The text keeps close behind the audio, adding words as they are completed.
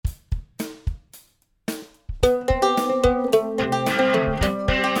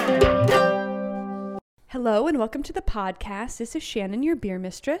Hello and welcome to the podcast. This is Shannon, your beer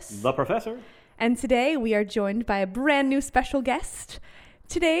mistress. The professor. And today we are joined by a brand new special guest.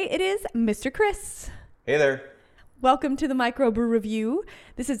 Today it is Mr. Chris. Hey there. Welcome to the Microbrew Review.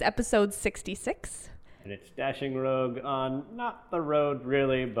 This is episode 66. And it's Dashing Rogue on, not the road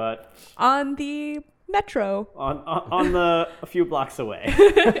really, but... On the metro. On a few blocks away.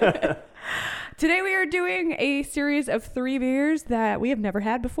 Today we are doing a series of 3 beers that we have never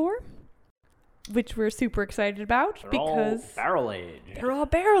had before, which we're super excited about because they're all barrel-aged. they're all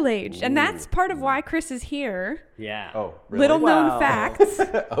barrel-aged. And that's part of why Chris is here. Yeah. Oh, really? Little known Wow. facts.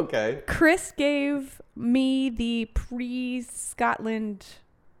 Okay. Chris gave me the pre-Scotland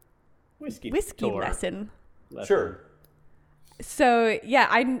Whiskey whiskey tour. lesson. Sure. So, yeah,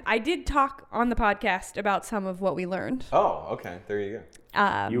 I did talk on the podcast about some of what we learned. Oh, okay. There you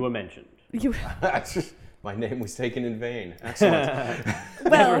go. You were mentioned. My name was taken in vain. Excellent.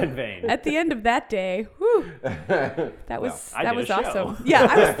 Well, Never in vain. at the end of that day, whew, that was I that did was a show. awesome. Yeah,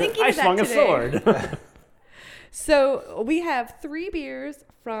 I was thinking I of that swung today. a sword. So we have 3 beers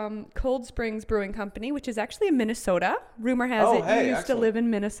from Cold Springs Brewing Company, which is actually in Minnesota. Rumor has Oh, it hey, you used excellent. to live in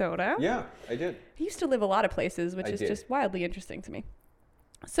Minnesota. Yeah, I did. I used to live a lot of places, which I is did. just wildly interesting to me.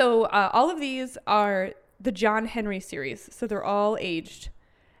 So all of these are the John Henry series. So they're all aged.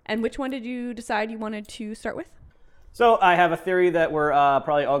 And which one did you decide you wanted to start with? So I have a theory that we're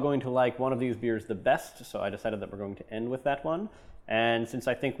probably all going to like one of these beers the best, so I decided that we're going to end with that one. And since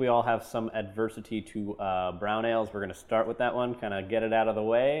I think we all have some adversity to brown ales, we're going to start with that one, kind of get it out of the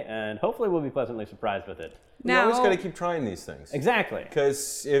way, and hopefully we'll be pleasantly surprised with it. You always got to keep trying these things. Exactly.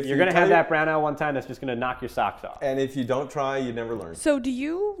 Because if You're going to have that brown ale one time that's just going to knock your socks off. And if you don't try, you never learn. So do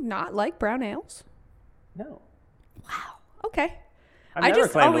you not like brown ales? No. Wow. Okay. I've I never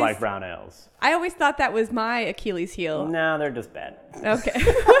just claimed always- to like brown ales. I always thought that was my Achilles heel. No, they're just bad. Okay.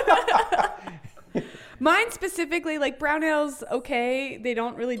 Mine specifically, like brown ales, okay, they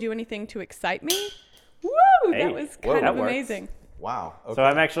don't really do anything to excite me. Woo! Hey, That was whoa, kind that of works. amazing. Wow. Okay. So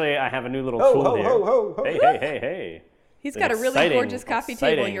I have a new little Ho, tool ho, here. ho, ho, ho. Hey. He's It's got a really exciting, gorgeous coffee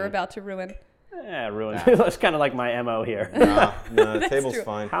table exciting. you're about to ruin. Yeah, ruined. That's kind of like my MO here. No, the That's table's true.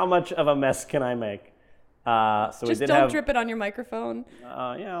 fine. How much of a mess can I make? So we Just did don't have, drip it on your microphone.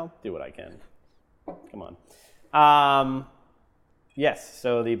 Yeah, I'll do what I can. Come on. Yes,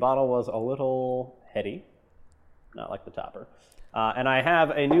 so the bottle was a little heady, not like the topper. And I have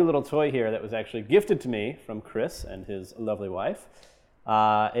a new little toy here that was actually gifted to me from Chris and his lovely wife.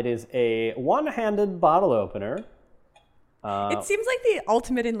 It is a one-handed bottle opener. It seems like the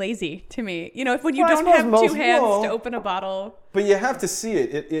ultimate in lazy to me. You know, if when you Well, I don't suppose have 2 most- hands well- to open a bottle. But you have to see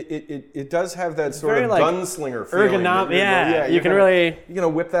it. It does have that sort very, of like, gunslinger feeling. ergonomic. Yeah, you you're can gonna- really. You're going to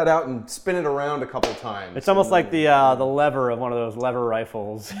whip that out and spin it around a couple times. It's almost like the lever of one of those lever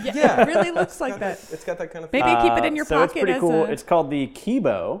rifles. Yeah. It really looks like that. It's got that kind of Maybe feeling. keep it in your so pocket it's pretty as cool. a... It's called the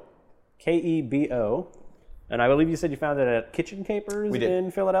Kebo, Kebo, and I believe you said you found it at Kitchen Capers We did.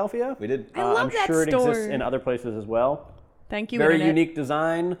 in Philadelphia. We did. I love I'm that sure it store. exists in other places as well. Thank you, Very Internet. unique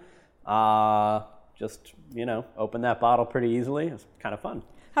design. Just open that bottle pretty easily. It's kind of fun.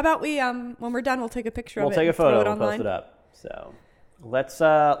 How about we, when we're done, we'll take a picture We'll of it take a and throw photo it and online. post it up. So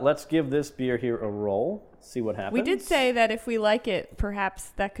let's give this beer here a roll. See what happens. We did say that if we like it,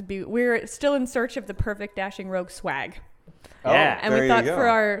 perhaps that could be... We're still in search of the perfect Dashing Rogue swag. Yeah. And There we you thought go. for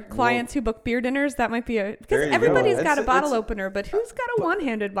our clients who book beer dinners, that might be a... There Because you everybody's go. got a It's- bottle it's- opener, but who's got a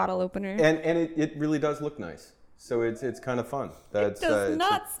one-handed bottle opener? And it really does look nice. So it's kind of fun. It does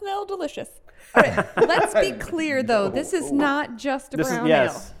not smell delicious. All right, let's be clear, though. This is not just a This is brown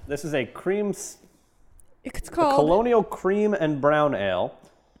yes. This is a cream. ale. It's A called... Colonial Cream and Brown Ale.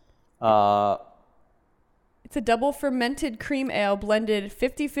 It's a double fermented cream ale blended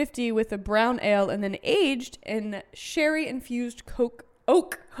 50-50 with a brown ale and then aged in sherry-infused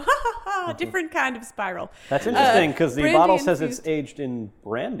oak. Different kind of spiral. That's interesting because the bottle says it's brandy-infused- aged in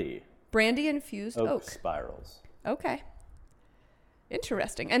brandy Brandy-infused oak oak. spirals. Okay.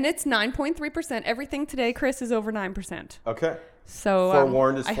 Interesting. And it's 9.3%. Everything today, Chris, is over 9%. Okay. So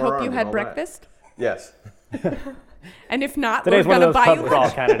Forewarned is I hope forearmed you and had all that. breakfast. Yes. And if not, Today's we're one going of to those buy pub you crawl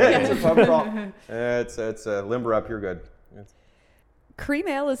one. kind of days. It's a pub crawl. It's limber up. You're good. Cream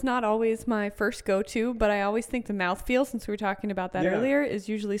ale is not always my first go-to, but I always think the mouthfeel, since we were talking about that Yeah. earlier, is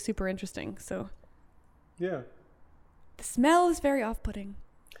usually super interesting. So Yeah. the smell is very off-putting.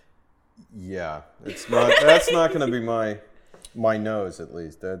 Yeah. It's not. That's not going to be my nose at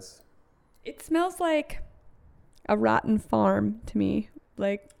least. That's. It smells like a rotten farm to me.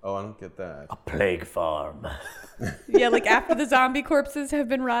 Like, Oh, I don't get that. A plague farm. yeah, like after the zombie corpses have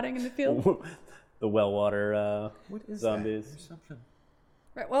been rotting in the field. The well water What is zombies. that? There's something.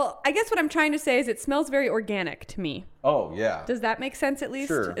 Right. Well, I guess what I'm trying to say is it smells very organic to me. Oh yeah. Does that make sense at least?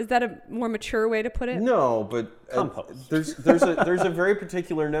 Sure. Is that a more mature way to put it? No, but Compost. there's a very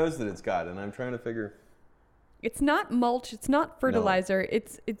particular nose that it's got, and I'm trying to figure. It's not mulch. It's not fertilizer.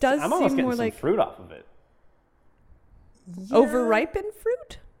 It does I'm almost seem getting more some like fruit off of it. overripened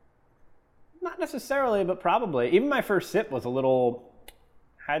fruit. Not necessarily, but probably. Even my first sip was a little,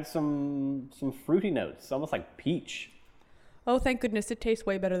 had some fruity notes, almost like peach. Oh, thank goodness! It tastes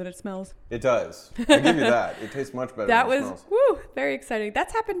way better than it smells. It does. I give you that. It tastes much better. That than it was smells. very exciting.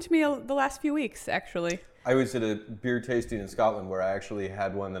 That's happened to me the last few weeks, actually. I was at a beer tasting in Scotland where I actually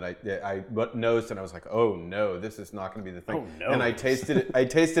had one that I nosed, and I was like, "Oh no, this is not going to be the thing." Oh, no. And I tasted it.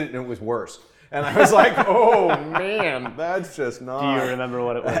 And it was worse. And I was like, "Oh man, that's just not." Do you remember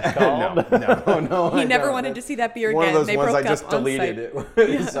what it was called? No. He I never don't. wanted to see that beer One again. of those They ones broke I just up on deleted. site.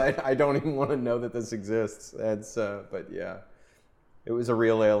 It was, I don't even want to know that this exists. That's but yeah, it was a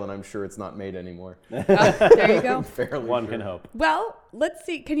real ale, and I'm sure it's not made anymore. There you go. Fairly One sure. can hope. Well, let's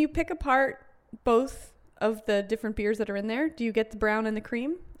see. Can you pick apart both of the different beers that are in there? Do you get the brown and the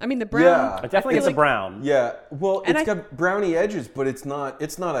cream? I mean, the brown. Yeah. It definitely gets a brown. Yeah, well, And it's got browny edges, but it's not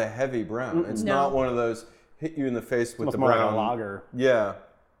a heavy brown. It's No. not one of those hit you in the face with Almost the more like brown a lager. Yeah,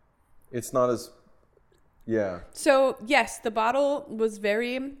 it's not as. Yeah, So, yes, the bottle was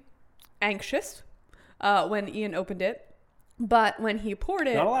very anxious when Ian opened it. But when he poured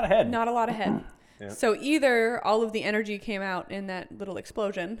it... Not a lot of head. Not a lot of head. Yeah. So either all of the energy came out in that little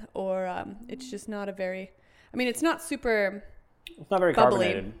explosion, or it's just not a very... I mean, it's not super It's not very bubbly.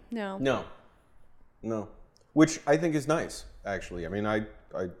 carbonated. No. no, which I think is nice. Actually, I mean, I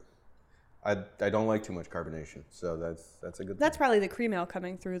don't like too much carbonation, so that's a good. That's probably the cream ale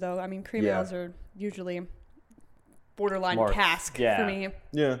coming through, though. I mean, cream Yeah. ales are usually borderline More- cask yeah. for me. thing.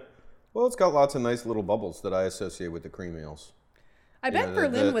 Yeah, well, it's got lots of nice little bubbles that I associate with the cream ales. I bet Yeah,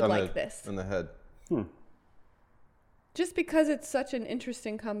 Berlin would on like the, this. on the head. Just because it's such an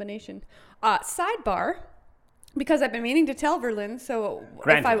interesting combination. Sidebar, because I've been meaning to tell Berlin, so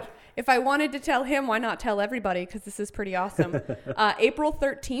Granted. if I wanted to tell him, why not tell everybody? Because this is pretty awesome. April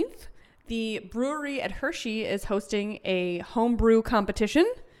 13th, the brewery at Hershey is hosting a homebrew competition.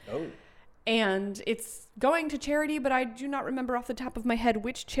 Oh. And it's going to charity, but I do not remember off the top of my head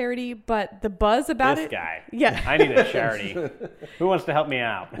which charity, but the buzz about This it. guy. Yeah. I need a charity. Who wants to help me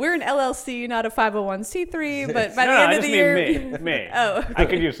out? We're an LLC, not a 501c3, but by No, the I end of just the mean year. me. Oh, I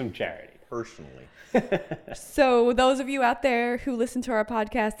could use some charity. Personally. So those of you out there who listen to our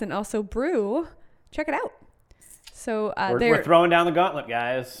podcast and also brew, check it out. So We're throwing down the gauntlet,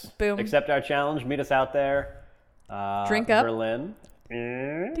 guys. Boom. Accept our challenge. Meet us out there. Drink up. Berlin.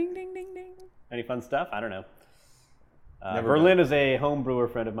 ding, ding, ding, ding. Any fun stuff? I don't know. Never Berlin is a home brewer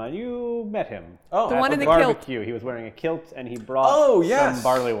friend of mine. You met him. Oh, The At one in the barbecue. He was wearing a kilt and he brought yes. some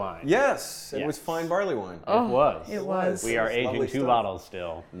barley wine. Yes, it Yes. was fine barley wine. It was. It was. We are It's aging lovely 2 stuff. bottles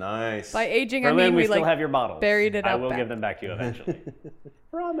still. Nice. By aging, Berlin, I mean we we still like have your bottles. buried it I out will back. give them back to you eventually.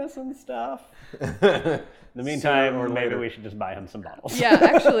 Promising stuff. In the meantime, or maybe later. we should just buy him some bottles. Yeah,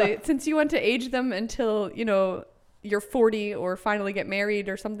 actually, since you want to age them until, you're 40 or finally get married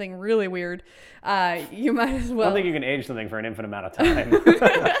or something really weird, you might as I well. don't think you can age something for an infinite amount of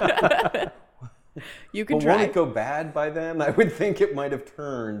time. You can But try. won't it go bad by then? I would think it might have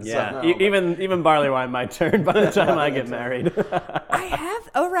turned. Yeah, somehow, but- even barley wine might turn by the time I get married. I have.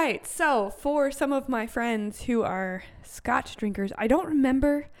 Oh, right. So, for some of my friends who are Scotch drinkers, I don't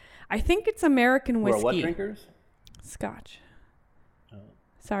remember. I think it's American We're whiskey. what drinkers? Scotch.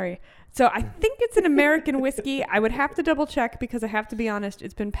 Sorry. So, I think it's an American whiskey. I would have to double check because I have to be honest,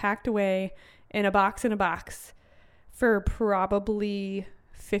 it's been packed away in a box for probably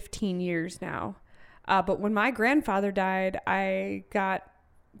 15 years now. But when my grandfather died, I got,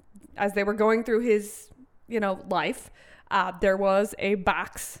 as they were going through his, life, there was a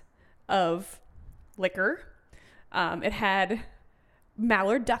box of liquor. It had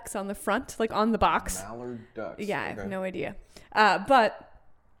mallard ducks on the front, like on the box. Mallard ducks. Yeah, I Okay. have no idea. But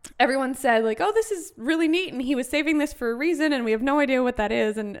everyone said like, oh, this is really neat. And he was saving this for a reason. And we have no idea what that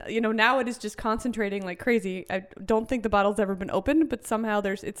is. And, now it is just concentrating like crazy. I don't think the bottle's ever been opened, but somehow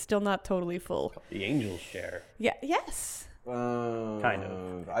it's still not totally full. The angels share. Yeah. Yes. Kind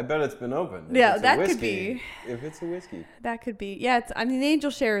of. I bet it's been opened. If Yeah, it's a that could whiskey. be. If it's a whiskey. That could be. Yeah. The angel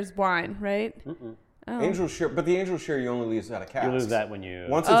share is wine, right? Angel share, but the angel share you only lose out of cask. You lose that when you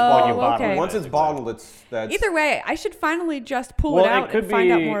Once it's bottled. okay. Once it's bottled, that's Either way, I should finally just pull it out and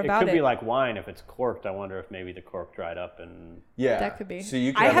find out more about it. It could be like wine if it's corked. I wonder if maybe the cork dried up and that could be. So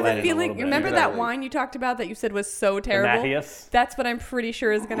you can I have let a it feeling. little bit. Remember You that can wine you talked about that you said was so terrible? Matthias? That's what I'm pretty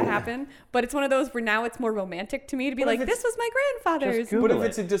sure is going to happen. But it's one of those where now it's more romantic to me to be like, this was my grandfather's. But if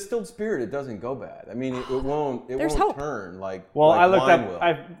it's a distilled spirit, it doesn't go bad. I mean, it won't. It There's won't hope. turn like. Well, like I looked wine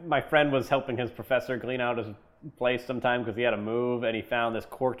up. will. My friend was helping his professor clean out his place sometime because he had to move, and he found this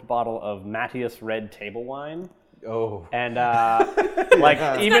corked bottle of Matthias red table wine. Oh. And like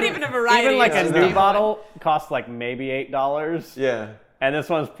not even a variety, even like it's a just new table bottle costs like maybe $8. Yeah. And this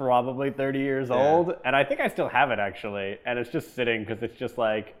one's probably 30 years old, and I think I still have it actually, and it's just sitting because it's just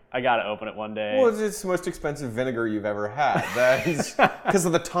like I gotta open it one day. Well, it's the most expensive vinegar you've ever had. That is because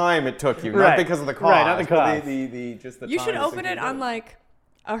of the time it took you, Right. not because of the cost. Right, not the cost. But the just the You time should it open took you it to on do like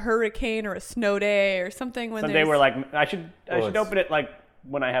a hurricane or a snow day or something when Someday there's... we're like, I should it's- open it like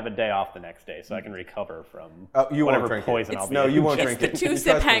when I have a day off the next day, so I can recover from you won't whatever drink poison it. I'll be. No, you won't It's drink the it. two-sip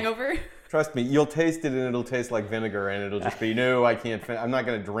Trust me. hangover. Trust me, you'll taste it and it'll taste like vinegar, and it'll just be no. I can't. I'm not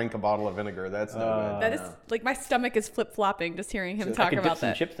going to drink a bottle of vinegar. That's no good. That is like my stomach is flip-flopping just hearing him I talk could about dip some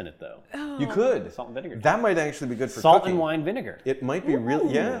that. chips in it though. You could. Salt and vinegar. That might actually be good for Salt cooking. and wine vinegar. It might be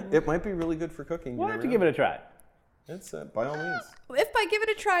really. Yeah, it might be really good for cooking. We'll have to give it a try. It's by all means. If by give it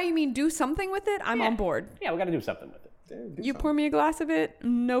a try you mean do something with it, I'm on board. Yeah, we got to do something with it. You pour me a glass of it,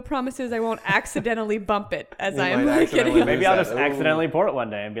 no promises I won't accidentally bump it as I am might accidentally getting. Maybe I'll that. just Ooh. accidentally pour it one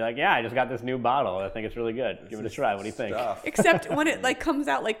day and be like, "Yeah, I just got this new bottle. I think it's really good. Give it a try. What do you think?" Stuff. Except when it like comes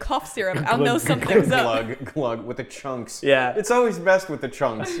out like cough syrup, I'll know something's up. Glug with the chunks. Yeah. It's always best with the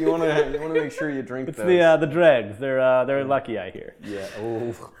chunks. You want to make sure you drink It's those. the dregs. They're lucky, I hear. Yeah.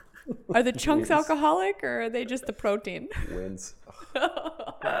 Oh. Are the chunks alcoholic or are they just the protein? Wins.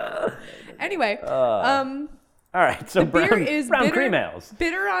 Anyway, All right, so beer brown, is brown bitter, cream ales.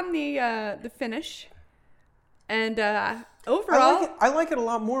 bitter on the finish, and overall, I like it a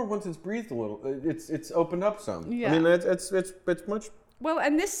lot more once it's breathed a little. It's opened up some. Yeah. I mean, it's much. well,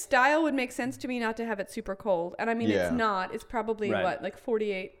 and this style would make sense to me not to have it super cold. And I mean, Yeah. it's not. It's probably Right. what, like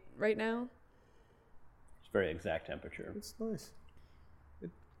 48 right now. It's very exact temperature. It's nice.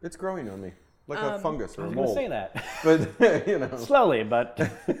 It's growing on me like a fungus or I a was going to mold. say that. But you know, Slowly, but I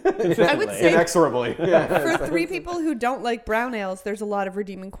would consistently. say inexorably. Yeah. for three people who don't like brown ales, there's a lot of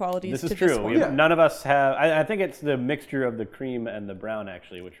redeeming qualities This is to true. this one. Yeah. None of us have. I think it's the mixture of the cream and the brown,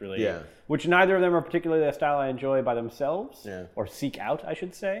 actually, which really, Yeah. which neither of them are particularly a style I enjoy by themselves, Yeah. or seek out, I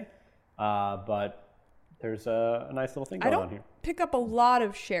should say. But there's a nice little thing I going on don't here. pick up a lot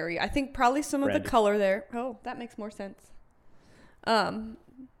of sherry. I think probably some of Brandy. the color there. Oh, that makes more sense.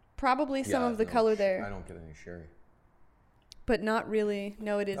 Probably some Yeah, of the no, color I there, don't get any sherry. but not really.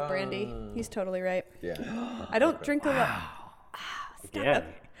 No, it is brandy. He's totally right. Yeah. I don't drink a lot. Again.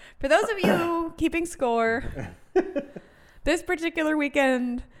 For those of you keeping score, this particular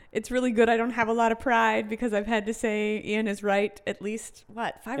weekend, it's really good. I don't have a lot of pride because I've had to say Ian is right at least, 5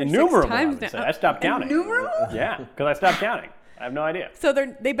 or 6 Innumerable, I times would now. say. I stopped counting. Innumerable? Yeah, because I stopped counting. I have no idea. So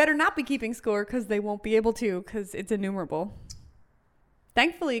they better not be keeping score because they won't be able to because it's innumerable.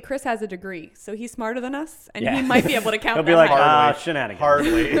 Thankfully, Chris has a degree, so he's smarter than us, and Yeah. he might be able to count He'll that be like, high. shenanigans.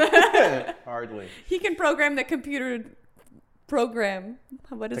 Hardly. Hardly. He can program the computer program.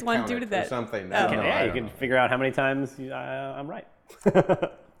 What does To one count do it to or that? something. Oh. I don't know, Yeah, I you don't can know. figure out how many times I'm right.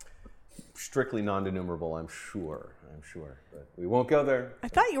 Strictly non-denumerable, I'm sure. But we won't go there. I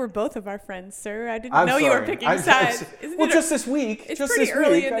thought you were both of our friends, sir. I didn't I'm know you were sorry. picking sides. Well, just this week. It's just pretty this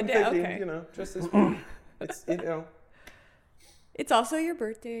early week, in the I'm day, thinking, okay. You know, just this week. It's It's also your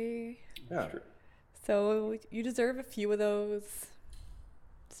birthday, yeah. so you deserve a few of those.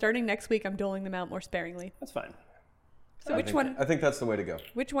 Starting next week, I'm doling them out more sparingly. That's fine. So which one? I think that's the way to go.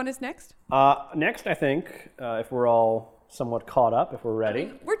 Which one is next? Next, I think, if we're all somewhat caught up, if we're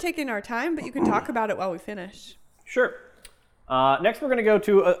ready. We're taking our time, but you can talk about it while we finish. Sure. Next, we're going to go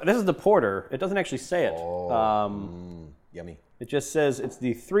to, this is the porter. It doesn't actually say it. Yummy. It just says it's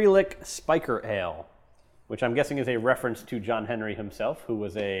the Three Lick Spiker Ale, which I'm guessing is a reference to John Henry himself, who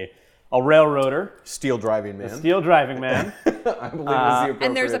was a railroader, Steel driving man. steel driving man. I believe is the appropriate.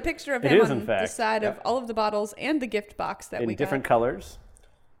 And there's a picture of It him is, in on the fact. side of all of the bottles and the gift box that in we different got. colors.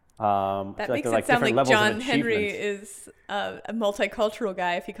 That makes it sound different like levels of John Henry achievement. is a multicultural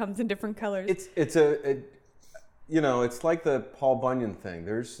guy if he comes in different colors. It's it's like the Paul Bunyan thing.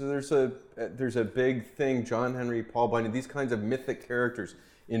 There's a big thing. John Henry, Paul Bunyan, these kinds of mythic characters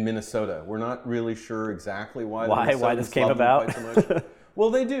in Minnesota. We're not really sure exactly why this came love them about. quite so much. Well,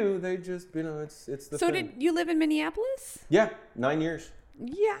 they do. They just it's the So thing. did you live in Minneapolis? Yeah, 9 years.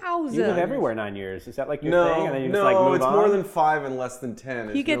 Yowza. You live everywhere 9 years. Is that like your No, thing? And then you just no, like move it's on? more than 5 and less than 10.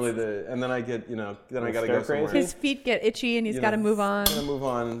 It's He gets- really and then I get, then I gotta stir go somewhere. crazy? His feet get itchy and he's got to move on. Gotta move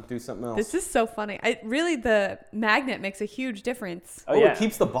on and do something else. This is so funny. Really, the magnet makes a huge difference. Oh, yeah. It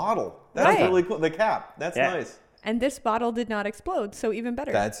keeps the bottle. That's Right. really cool. The cap. That's Yeah. nice. And this bottle did not explode, so even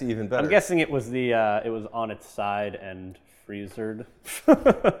better. That's even better. I'm guessing it was it was on its side and freezered.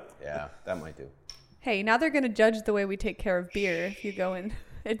 Yeah, that might do. Hey, now they're going to judge the way we take care of beer if you go and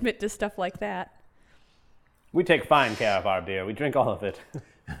admit to stuff like that. We take fine care of our beer. We drink all of it.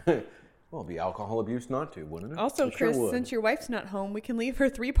 Well, it'd be alcohol abuse not to, wouldn't it? Also, It sure Chris, would. since your wife's not home, we can leave her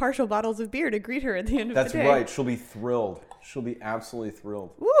 3 partial bottles of beer to greet her at the end of That's the day. right. She'll be thrilled. She'll be absolutely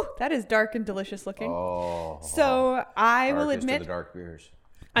thrilled. Woo, that is dark and delicious looking. Oh. So I will darkest of admit, the dark beers.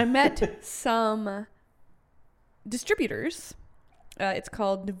 I met some distributors. It's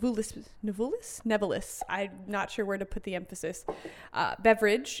called Nevulis? I'm not sure where to put the emphasis.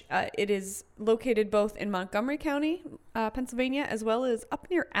 Beverage. It is located both in Montgomery County, Pennsylvania, as well as up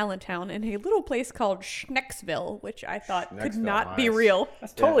near Allentown in a little place called Schnecksville, which I thought could Schnecksville, not be nice. real.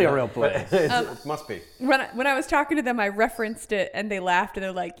 That's totally a real place. It must be. When I was talking to them, I referenced it, and they laughed, and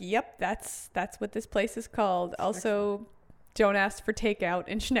they're like, "Yep, that's what this place is called." Also, don't ask for takeout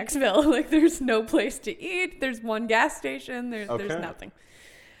in Schnecksville. Like, there's no place to eat. There's one gas station. There's nothing.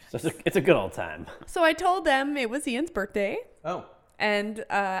 So it's a good old time. So I told them it was Ian's birthday, Oh. and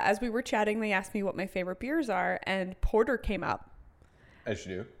as we were chatting, they asked me what my favorite beers are, and porter came up. As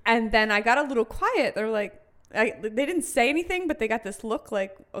you do. And then I got a little quiet. They're like, they didn't say anything, but they got this look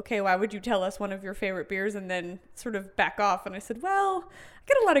like, okay, why would you tell us one of your favorite beers and then sort of back off? And I said, well, I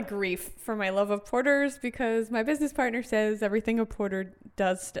get a lot of grief for my love of porters because my business partner says everything a porter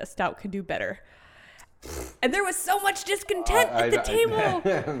does, a stout can do better. And there was so much discontent at the table.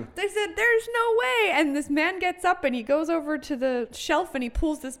 They said, there's no way. And this man gets up and he goes over to the shelf and he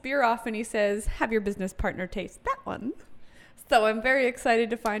pulls this beer off and he says, have your business partner taste that one. So I'm very excited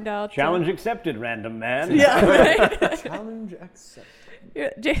to find out. Challenge accepted, random man. Yeah, right. Challenge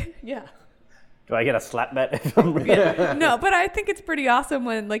accepted. Yeah. Do I get a slap bet if I'm No, but I think it's pretty awesome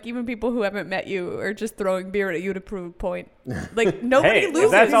when, like, even people who haven't met you are just throwing beer at you to prove a point. Like, nobody Hey, loses.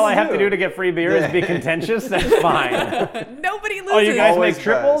 if that's all I have to do to get free beer is be contentious, that's fine. Nobody loses. Oh, you guys Always make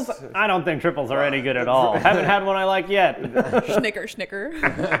triples? best. I don't think triples are any good at all. Haven't had one I like yet.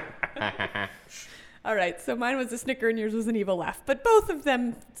 Snicker. All right, so mine was a snicker and yours was an evil laugh. But both of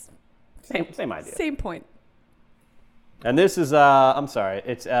them, Same idea. same point. And this is, I'm sorry,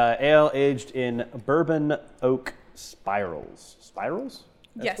 it's ale aged in bourbon oak spirals. Spirals?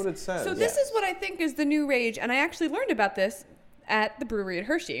 That's Yes. what it says. So this is what I think is the new rage, and I actually learned about this at the brewery at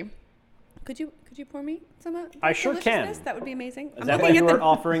Hershey. Could you pour me some of I sure can. deliciousness? That would be amazing. Is that why you were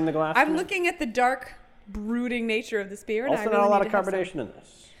offering the glass? I'm to me? looking at the dark, brooding nature of this beer. And Also I not really a lot need of to have some. carbonation in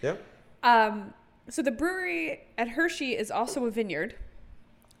this. Yep. So the brewery at Hershey is also a vineyard.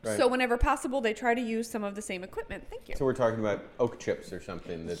 Right. So whenever possible, they try to use some of the same equipment. Thank you. So we're talking about oak chips or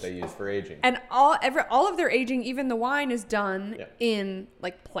something that they use for aging. And all of their aging, even the wine, is done Yeah. in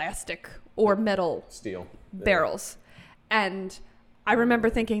like plastic or metal Steel. barrels. And I remember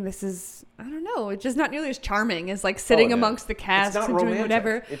thinking, this is, I don't know, it's just not nearly as charming as like sitting no. amongst the casks It's not and doing romantic.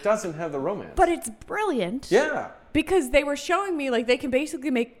 whatever. It doesn't have the romance. But it's brilliant. yeah. Because they were showing me like they can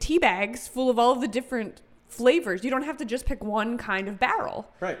basically make tea bags full of all of the different flavors. You don't have to just pick one kind of barrel.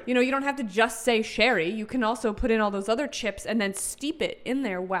 Right. You know, you don't have to just say sherry. You can also put in all those other chips and then steep it in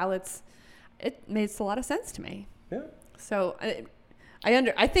there while it makes a lot of sense to me. Yeah. So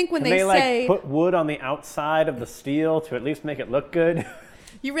I think when Can they like say put wood on the outside of the steel to at least make it look good?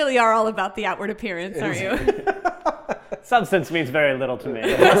 you really are all about the outward appearance, aren't you? Substance means very little to me,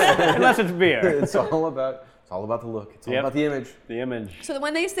 unless it's beer. It's all about the look. It's all Yep. about the image. The image. So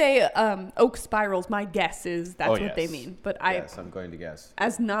when they say oak spirals, my guess is that's Oh, what they yes. mean. But Yes, I'm going to guess.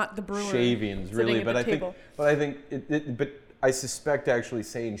 as not the brewer, Shavings, sitting really, at but the I table. think, but I suspect actually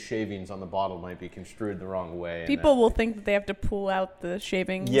saying shavings on the bottle might be construed the wrong way. and People will think that they have to pull out the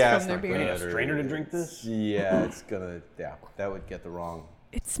shavings Yeah, from it's their not beer. Need good. a strainer to drink this? Yeah, it's gonna. Yeah, that would get the wrong.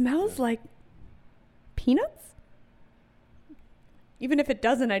 It smells like peanuts. Even if it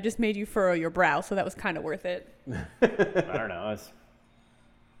doesn't, I just made you furrow your brow, so that was kind of worth it. I don't know. It's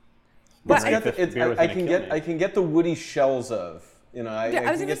But Like this beer was I gonna can kill get me. I can get the woody shells of. You know, I Yeah,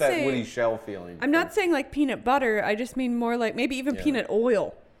 I was can gonna get that say, woody shell feeling. I'm not saying like peanut butter. I just mean more like maybe even Yeah. peanut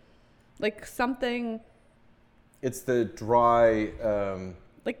oil. Like something It's the dry.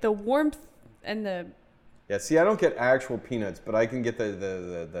 like the warmth and the... Yeah, see, I don't get actual peanuts, but I can get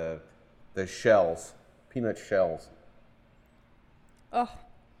the shells, peanut shells. Oh,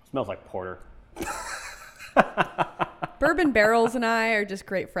 smells like porter. Bourbon Barrels and I are just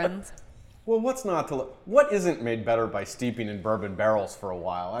great friends. Well, what's not to what isn't made better by steeping in bourbon barrels for a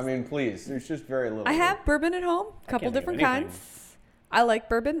while? I mean, please, there's just very little. I have bourbon at home, a couple can't think of different anything. kinds. I like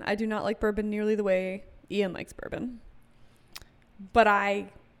bourbon. I do not like bourbon nearly the way Ian likes bourbon. But I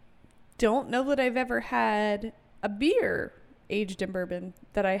don't know that I've ever had a beer aged in bourbon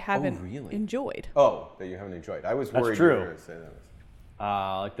that I haven't really? enjoyed. Oh, that you haven't enjoyed. I was That's worried true. you were going to say that.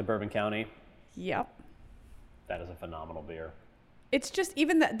 Like the Bourbon County. Yep. That is a phenomenal beer. It's just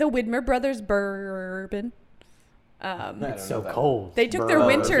even the Widmer Brothers bourbon. It's so cold. They took their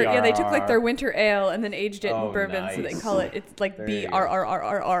Bourbon. winter, they took like their winter ale and then aged it Oh, in bourbon, so they nice. call it. It's like There you go.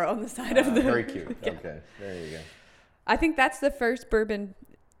 BRRRR on the side of the. Very cute. Okay, there you go. I think that's the first bourbon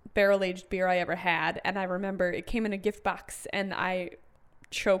barrel aged beer I ever had, and I remember it came in a gift box, and I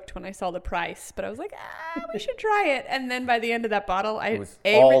choked when I saw the price, but I was like, we should try it. And then by the end of that bottle, It was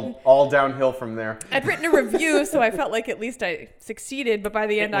all downhill from there. I'd written a review, so I felt like at least I succeeded. But by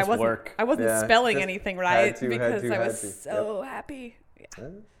the end, I was wasn't. work. I wasn't Yeah, spelling just anything had right to, because I had was to. so happy. Yeah.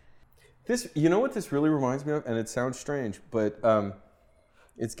 This, you know what this really reminds me of, and it sounds strange, but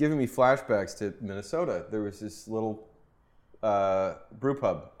it's giving me flashbacks to Minnesota. There was this little brew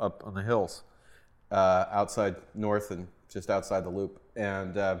pub up on the hills, outside North and just outside the Loop,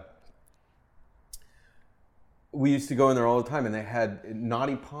 and we used to go in there all the time, and they had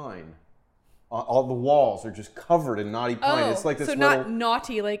knotty pine. All the walls are just covered in knotty pine. Oh, It's like this so little. not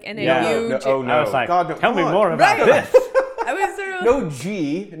naughty like NAU. No, oh no! I was like, God, no, tell me come on. more about Right. this. I was sort of. No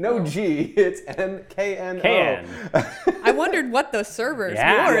G, no G. It's NKNO. Can. I wondered what those servers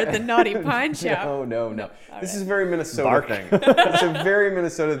Yeah. were at the Naughty Pine Shop. No. This right. is a very Minnesota Bark. thing. It's a very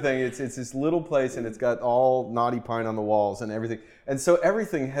Minnesota thing. It's this little place, and it's got all knotty pine on the walls and everything. And so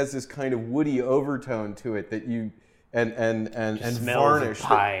everything has this kind of woody overtone to it that you and smells of varnish.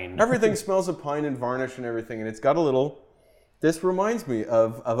 pine. Everything smells of pine and varnish and everything. And it's got a little. This reminds me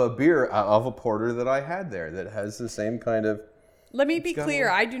of a beer of a porter that I had there that has the same kind of. Let me be got clear.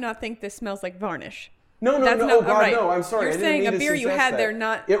 a- I do not think this smells like varnish. No, That's no. not- Oh God, alright. no! I'm sorry. You're I didn't saying mean a to beer you suggest had that. there,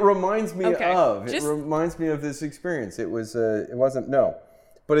 not- It reminds me Okay, of. just- It reminds me of this experience. It was. It wasn't. No,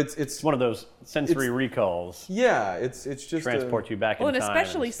 but it's. It's one of those sensory recalls. Yeah, it's just Transport you back in Well, and time.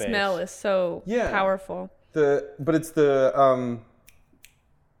 especially and space. smell is so Yeah. powerful. but it's the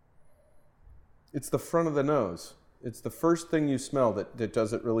it's the front of the nose. It's the first thing you smell that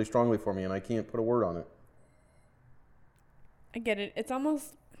does it really strongly for me, and I can't put a word on it. I get it. It's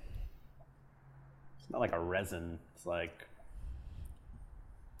almost. It's not like a resin. It's like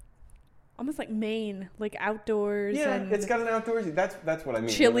Almost like Maine, like outdoors Yeah, and it's got an outdoorsy. That's what I mean.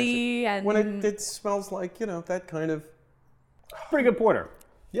 chili and. When it smells like that kind of pretty good porter.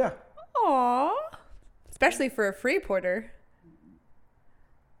 yeah. Aww. Especially for a free porter.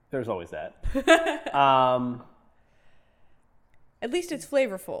 There's always that. At least it's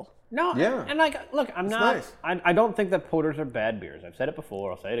flavorful. No, Yeah. and like, look, I'm It's not. nice. I don't think that porters are bad beers. I've said it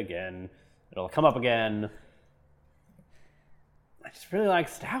before. I'll say it again. It'll come up again. I just really like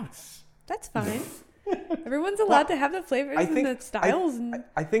stouts. That's fine. Everyone's allowed to have the flavors and the styles.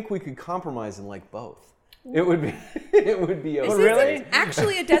 I think we could compromise and like both. It would be it would be This okay. really? isn't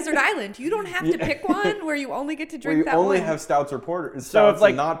actually a desert island. You don't have to pick one where you only get to Where drink you that only one. have stouts or porters. So Stouts it's like,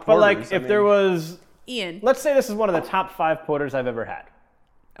 and not but porters. like, if there was, Ian. let's say this is one of the top 5 porters I've ever had,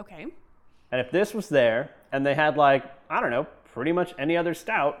 Okay. and if this was there and they had like, I don't know, pretty much any other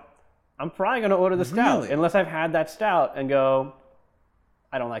stout, I'm probably gonna order the stout Really? unless I've had that stout and go,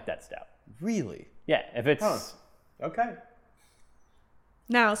 I don't like that stout. really Yeah, if it's okay.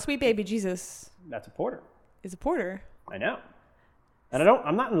 Now, Sweet Baby Jesus that's a porter. is a porter. I know, and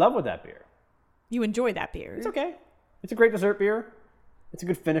I'm not in love with that beer. You enjoy that beer. It's okay. It's a great dessert beer. It's a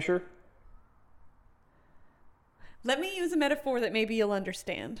good finisher. Let me use a metaphor that maybe you'll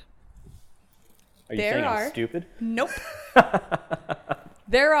understand. Are you There saying are- I'm stupid? Nope.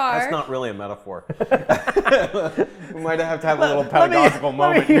 There are. That's not really a metaphor. We might have to have a little let me pedagogical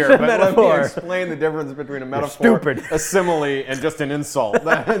moment use here, a but let me metaphor. explain the difference between a metaphor, stupid. a simile, and just an insult.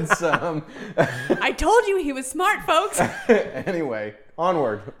 That's I told you he was smart, folks. anyway.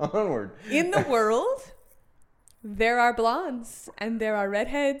 Onward. In the world, there are blondes, and there are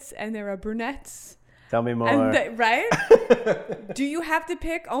redheads, and there are brunettes. Tell me more. And right? Do you have to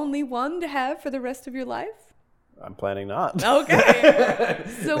pick only one to have for the rest of your life? I'm planning not. Okay.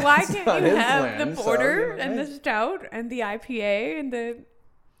 So why not can't you his have plan, the so, porter yeah, and the right. stout and the IPA and the?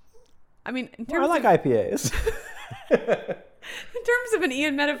 I mean, in terms I like of IPAs. in terms of an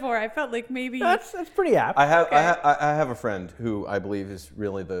Ian metaphor, I felt like maybe that's pretty apt. I have a friend who I believe is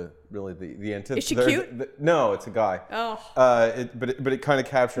really the antithesis. Is she cute? No, it's a guy. Oh. But it kind of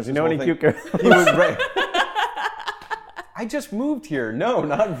captures. You know any cute girls? He was right. I just moved here. No,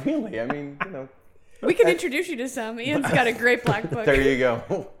 not really. I mean, you know. We can introduce you to some. Ian's got a great black book. There you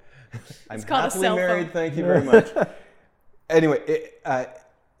go. I'm called a happily cell married. phone. Thank you very much. Anyway,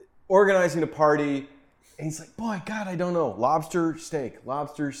 organizing a party, and he's like, boy, God, I don't know. Lobster steak.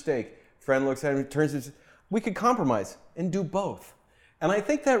 Friend looks at him, turns and says, we could compromise and do both. And I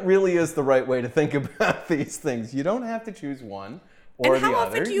think that really is the right way to think about these things. You don't have to choose one or And the how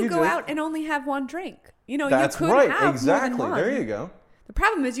other. often do you go just- out and only have one drink? You know, That's you could right. have Exactly. more than one. There you go. The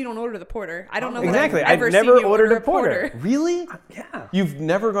problem is you don't order the porter. I don't know Exactly. that I've I've ever never seen you ordered order a porter. Really? Yeah. You've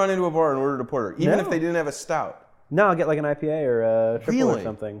never gone into a bar and ordered a porter, even No. if they didn't have a stout? No, I'll get like an IPA or a triple or Really?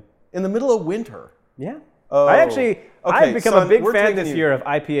 something. In the middle of winter? Yeah. Oh. I've become son, a big we're fan taking this you- year of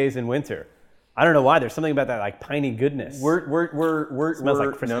IPAs in winter. I don't know why. There's something about that like piney goodness. Smells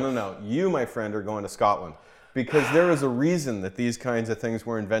like Christmas. No. You, my friend, are going to Scotland because there is a reason that these kinds of things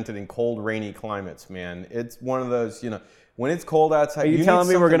were invented in cold, rainy climates, man. It's one of those, you know, when it's cold outside. Are you need telling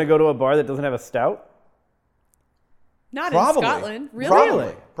me we're something- going to go to a bar that doesn't have a stout? Not Probably. in Scotland.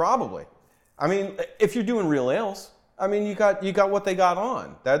 Really? Probably. I mean, if you're doing real ales, I mean, you got what they got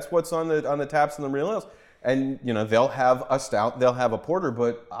on. That's what's on the taps in the real ales. And, you know, they'll have a stout, they'll have a porter,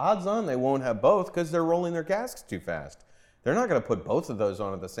 but odds on they won't have both because they're rolling their casks too fast. They're not going to put both of those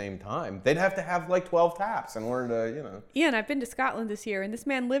on at the same time. They'd have to have like 12 taps in order to, you know. Ian, I've been to Scotland this year, and this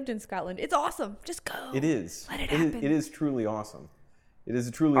man lived in Scotland. It's awesome. Just go. It is. Let it is- happen. It is truly awesome. It is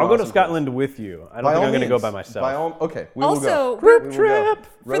a truly I'll awesome go to Scotland with you. I don't By think all I'm going to go means. by myself. By all, okay, we Also, will go. group We will trip. go. For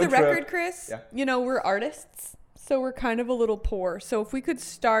the Road trip. record, Chris, Yeah. you know, we're artists, so we're kind of a little poor. So if we could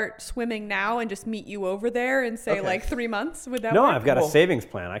start swimming now and just meet you over there in, say, Okay. like 3 months, would that No, work? I've got Well- a savings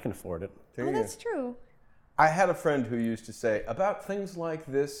plan. I can afford it. There Oh, you go. that's true. I had a friend who used to say, about things like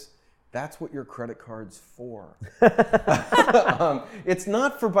this, that's what your credit card's for. It's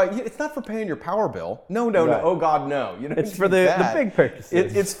not for paying your power bill. No. Right. Oh God, no. You don't It's do for the that. big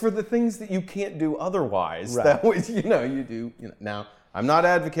purchases. It's for the things that you can't do otherwise. Right. That was, you do. Now, I'm not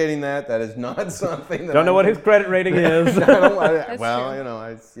advocating that. That is not something that Don't know what his credit rating is. I don't, That's well,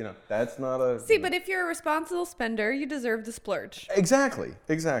 true. that's not a. See, but if you're a responsible spender, you deserve the splurge. Exactly.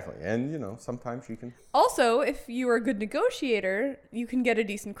 And sometimes you can. Also, if you are a good negotiator, you can get a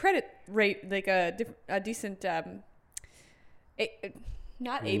decent credit rate, like a decent,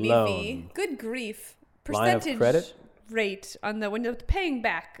 not ABV, Loan. good grief, Line of percentage credit? rate on when you're paying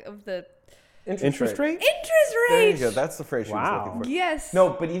back of the Interest rate? interest There rate. you go. That's the phrase she was Wow. looking for. Yes. No,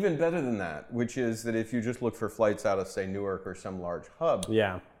 but even better than that, which is that if you just look for flights out of, say, Newark or some large hub,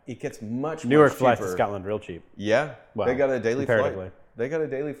 Yeah. it gets much, Newark much flies to cheaper. Scotland real cheap. Yeah. Well, they got a daily comparatively. flight. They got a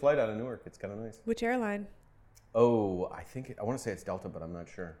daily flight out of Newark. It's kind of nice. Which airline? Oh, I want to say it's Delta, but I'm not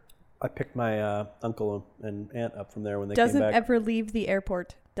sure. I picked my uncle and aunt up from there when they Doesn't came back. ever leave the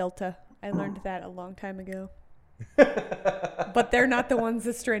airport. Delta. I learned that a long time ago. But they're not the ones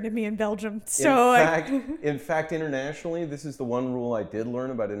that stranded me in Belgium. So In fact, internationally, this is the one rule I did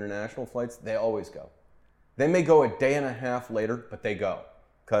learn about international flights. They always go. They may go a day and a half later, but they go.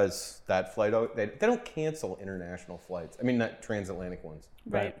 Because that flight, they don't cancel international flights. I mean, not transatlantic ones.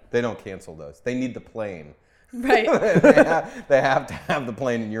 Right. They don't cancel those. They need the plane. right. They have to have the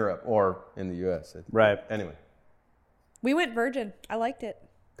plane in Europe or in the U.S. Right. Anyway, We went Virgin. I liked it.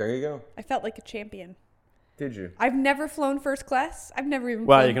 there you go. I felt like a champion. Did you? I've never flown first class. I've never even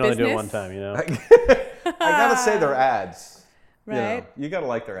Well, flown you can only do it business. one time, you know. I gotta say their ads. Right. You gotta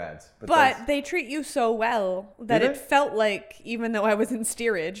like their ads. But they treat you so well that Do it they? felt like, even though I was in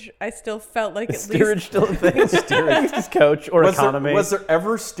steerage, I still felt like Is at steerage least still a thing? steerage is coach or economy. Was there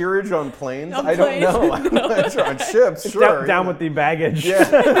ever steerage on planes? On I don't know. planes? I'm not sure. On ships, sure. down with the baggage.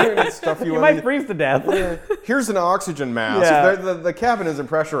 Yeah, stuff You might freeze to death. Here's an oxygen mask. Yeah. The cabin isn't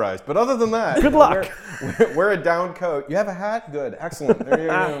pressurized, but other than that, Good luck. Wear a down coat. You have a hat. Good, excellent. There you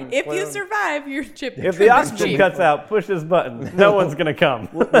go. if you Well, survive, you're chipped. If the oxygen cuts out, push this button. No one's going to come.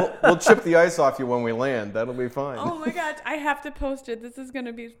 we'll chip the ice off you when we land. That'll be fine. Oh my god, I have to post it. This is going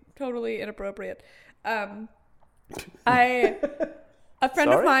to be totally inappropriate. A friend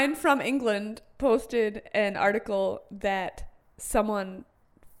of Sorry? mine from England posted an article that someone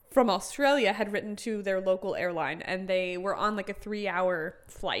from Australia had written to their local airline, and they were on like a 3-hour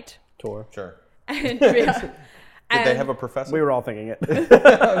flight. Tour. Sure. And, Did they have a professor? We were all thinking it.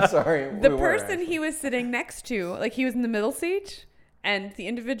 I'm sorry. the we were, person actually. he was sitting next to, like he was in the middle seat, and the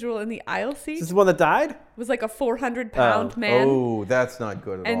individual in the aisle Is seat this the one that died? was like a 400-pound man. Oh, that's not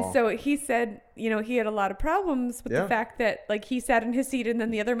good at And all. so he said, he had a lot of problems with Yeah. the fact that like he sat in his seat and then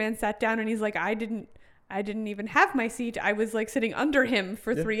the other man sat down and he's like, I I didn't even have my seat. I was like sitting under him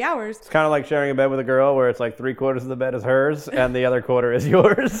for 3 hours. It's kind of like sharing a bed with a girl where it's like 3/4 of the bed is hers and the other quarter is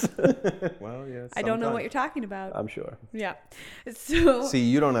yours. Well, yeah. I don't know what you're talking about. I'm sure. Yeah. So See,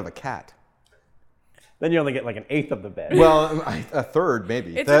 you don't have a cat. Then you only get like an eighth of the bed. Well, a third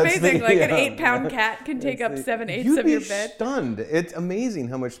maybe. it's amazing. Like an 8-pound cat can take up 7/8 of your bed. You'd be stunned. It's amazing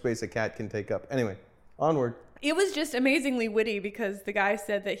how much space a cat can take up. Anyway, onward. It was just amazingly witty because the guy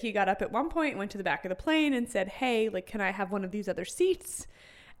said that he got up at one point, went to the back of the plane and said, hey, like, can I have one of these other seats?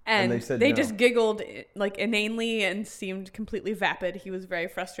 And they said they no. just giggled like inanely and seemed completely vapid. He was very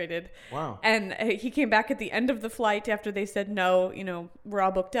frustrated. Wow. And he came back at the end of the flight after they said, no, you know, we're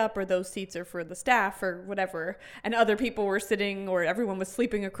all booked up or those seats are for the staff or whatever. And other people were sitting or everyone was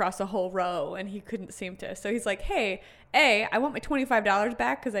sleeping across a whole row and he couldn't seem to. So he's like, hey, I want my $25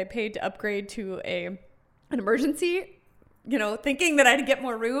 back because I paid to upgrade to an emergency, you know, thinking that I'd get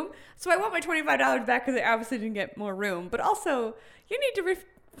more room. So I want my $25 back because I obviously didn't get more room. But also, you need to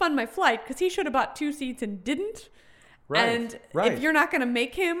refund my flight because he should have bought 2 seats and didn't. Right, And right. if you're not going to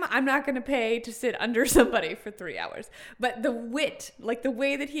make him, I'm not going to pay to sit under somebody for 3 hours. But the wit, like the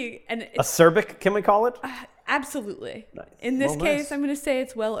way that he... and it's, Acerbic, can we call it? absolutely. Nice. In this Well, case, nice. I'm going to say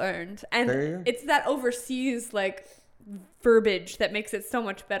it's well earned. There you And go. it's that overseas, like, verbiage that makes it so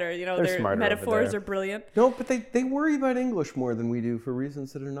much better. You know, They're their smarter over metaphors there. are brilliant. No, but they worry about English more than we do for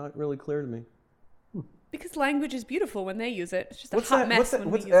reasons that are not really clear to me. Because language is beautiful when they use it. It's just a What's hot that? mess What's when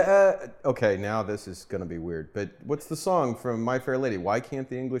that? we use it. Okay, now this is going to be weird. But what's the song from My Fair Lady? Why can't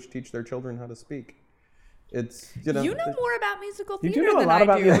the English teach their children how to speak? It's You know more about musical You theater do know a than lot I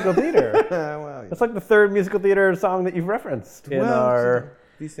about do. musical theater. well, That's like the third musical theater song that you've referenced in our...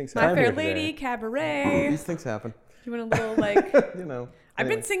 these things My happen. Fair here Lady, today. Cabaret. These things happen. You want a little like... You know. I've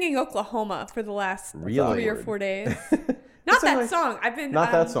anyway. been singing Oklahoma for the last Really? 3 or 4 days. Not That's that anyway. song. I've been...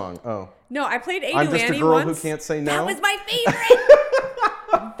 Not that song. Oh. No, I played Adu I'm just a Annie girl once. who can't say no. That was my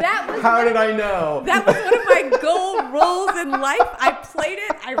favorite. That was How did I know? That was one of my gold roles in life. I played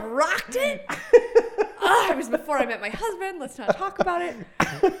it. I rocked it. It was before I met my husband. Let's not talk about it.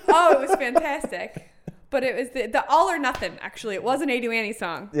 Oh, it was fantastic. But it was the All or Nothing, actually. It was an Adu Annie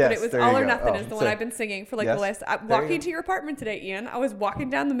song. But Yes, it was there All you or go. Nothing Oh, is the so- one I've been singing for like Yes, the last... there you walking go. to your apartment today, Ian, I was walking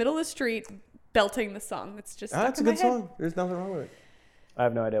down the middle of the street belting the song. It's just stuck That's a in my good head. song. There's nothing wrong with it. I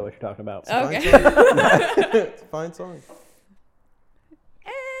have no idea what you're talking about. Okay. It's a fine song.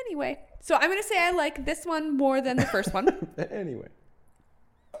 Anyway, so I'm going to say I like this one more than the first one. Anyway.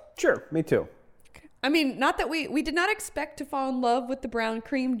 Sure, me too. I mean, not that we did not expect to fall in love with the brown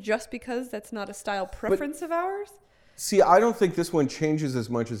cream just because that's not a style preference of ours. See, I don't think this one changes as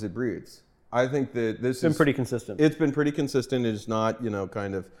much as it breathes. I think that this It's been is pretty consistent. It's been pretty consistent. It's not,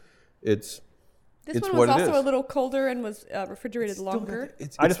 kind of, it's This it's one what was it also is. a little colder and was refrigerated still longer. got-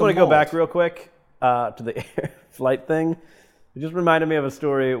 it's I just the want to go back malt. real quick to the flight thing. It just reminded me of a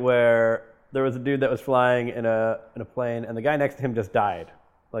story where there was a dude that was flying in a plane, and the guy next to him just died,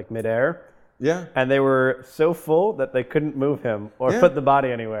 like midair. Yeah. And they were so full that they couldn't move him or Yeah. put the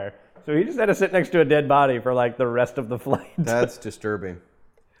body anywhere. So he just had to sit next to a dead body for like the rest of the flight. That's disturbing.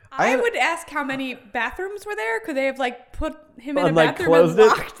 I would ask how many bathrooms were there. Could they have like put him in a And like bathroom and closed it.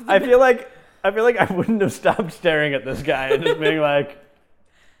 locked the I feel like I wouldn't have stopped staring at this guy and just being like,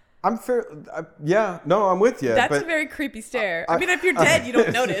 I'm fair. No, I'm with you. That's but a very creepy stare. I mean, if you're dead, you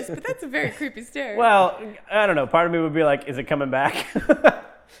don't notice, but that's a very creepy stare. well, I don't know. Part of me would be like, is it coming back?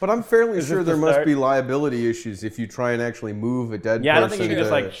 But I'm fairly Is sure this there the must start? be liability issues if you try and actually move a dead Yeah, I don't person. think you can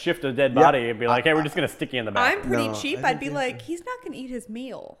just like shift a dead body and be like, hey, we're just going to stick you in the back. I'm pretty No, cheap. I I'd be think like, he's not going to eat his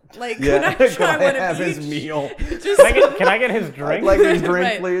meal. Like, Yeah, can I try one have of his each? meal. Just Can I get his drink? Like his drink,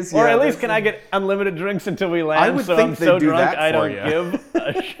 Right. please. Or Yeah, at least that's- can I get unlimited drinks until we land? I would so think I'm they'd so do drunk that I for don't you. give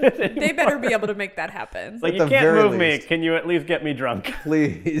a shit anymore. they better be able to make that happen. Like, At you the can't very move me. least. Can you at least get me drunk?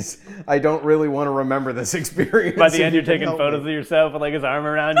 Please, I don't really want to remember this experience. By the if end, you you're can taking help photos me. of yourself with like his arm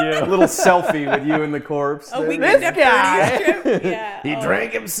around you. A little selfie with you and the corpse. A there. weekend at guy. Bernie's trip? Yeah. He Oh,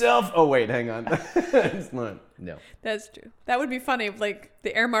 drank himself. Oh wait, hang on. It's not. No. That's true. That would be funny if like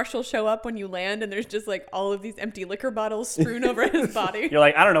the air marshals show up when you land and there's just like all of these empty liquor bottles strewn over his body. You're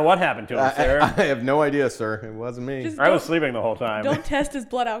like, I don't know what happened to him, I sir. have no idea, sir. It wasn't me. Just I was don't- sleeping the whole time. Don't test his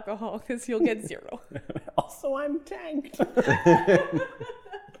blood alcohol because he'll get 0. Also, I'm tanked.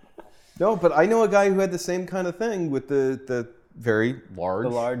 No, but I know a guy who had the same kind of thing with the very large, The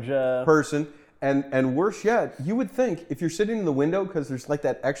large. person. And worse yet, you would think if you're sitting in the window because there's like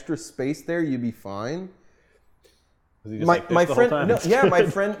that extra space there, you'd be fine. Was he just My like this the whole friend, time? no, yeah,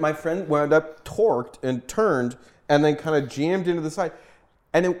 my friend wound up torqued and turned and then kind of jammed into the side,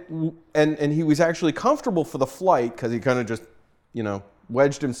 and he was actually comfortable for the flight because he kind of just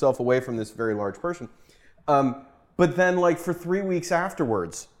wedged himself away from this very large person. But then, like, for 3 weeks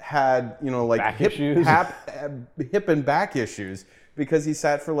afterwards, had, you know, like Back hip and back issues because he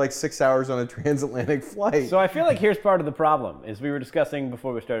sat for like 6 hours on a transatlantic flight. So I feel like here's part of the problem, is we were discussing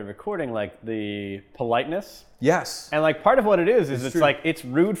before we started recording, like, the politeness. Yes. And, like, part of what it is it's true. like, it's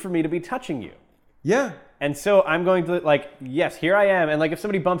rude for me to be touching you. Yeah. And so I'm going to, like, yes, here I am. And, like, if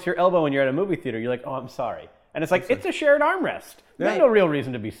somebody bumps your elbow when you're at a movie theater, you're like, oh, I'm sorry. And it's like, it's a shared armrest. There's no real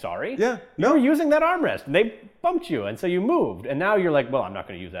reason to be sorry. Yeah. You were using that armrest, and they bumped you, and so you moved. And now you're like, well, I'm not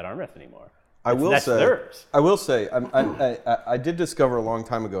going to use that armrest anymore. That's theirs. I will say, I did discover a long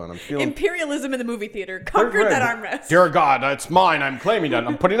time ago, and I'm feeling... Imperialism in the movie theater conquered that armrest. Dear God, that's mine. I'm claiming it.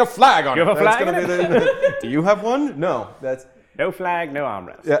 I'm putting a flag on it. You have a flag on it? Do you have one? No. That's... No flag, no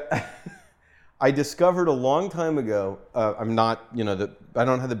armrest. Yeah. I discovered a long time ago, I'm not, you know, I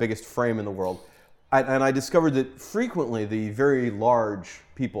don't have the biggest frame in the world, and I discovered that frequently the very large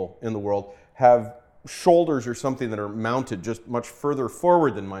people in the world have shoulders or something that are mounted just much further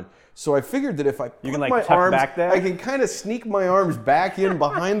forward than mine. So I figured that if I put like, my tuck arms, back there? I can kind of sneak my arms back in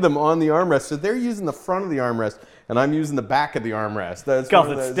behind them on the armrest. So they're using the front of the armrest, and I'm using the back of the armrest. That's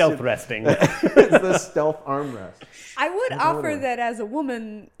Because it's stealth resting. It's the stealth armrest. I would offer that as a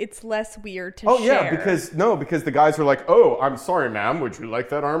woman, it's less weird to Oh share. yeah, because the guys are like, oh, I'm sorry, ma'am, would you like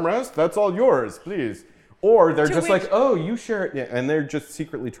that armrest? That's all yours, please. Or they're just like, oh, you share it, yeah, and they're just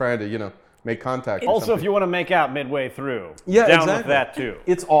secretly trying to, you know, make contact. Also, if you want to make out midway through, yeah, down exactly. with that too.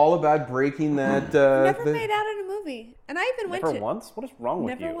 It's all about breaking that. Never made out in a movie, and I even went to. Never once? What is wrong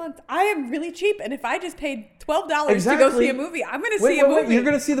with you? Never once. I am really cheap, and if I just paid $12 Exactly. to go see a movie, I'm going to see a movie. You're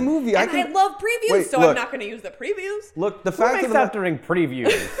going to see the movie. And I love previews, so I'm not going to use the previews. Look, the Who fact of makes the out during previews?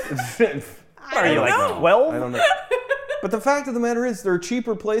 Are you don't like know. 12? I don't know. But the fact of the matter is, there are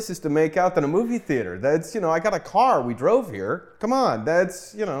cheaper places to make out than a movie theater. That's, you know, I got a car. We drove here. Come on,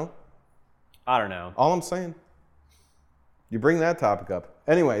 that's, you know. I don't know. All I'm saying. You bring that topic up.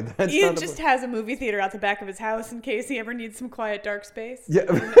 Anyway, that's Ian not just has a movie theater out the back of his house in case he ever needs some quiet, dark space. Yeah.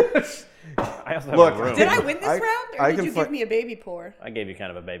 I also have Look, a room. Did I win this round, or I did can you fi- give me a baby pour? I gave you kind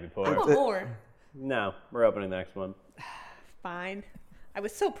of a baby pour. I want more. No, we're opening the next one. Fine. I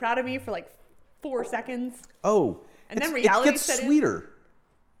was so proud of me for like 4 seconds. Oh. And then reality it gets set in. sweeter.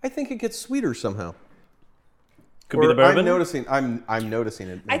 I think it gets sweeter somehow. Could be the bourbon. I'm noticing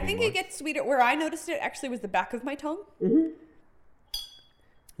it. I maybe think more. it gets sweeter. Where I noticed it actually was the back of my tongue.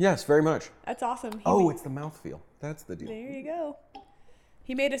 Yes, very much. That's awesome. It's the mouthfeel. That's the deal. There you go.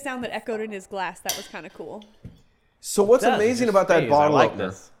 He made a sound that echoed in his glass. That was kind of cool. So what's does. It amazing just about that stays. bottle I like opener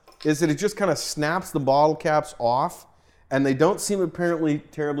this. is that it just kind of snaps the bottle caps off, and they don't seem apparently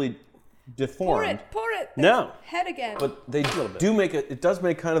terribly deformed. Pour it. No. Head again. But they do make it. It does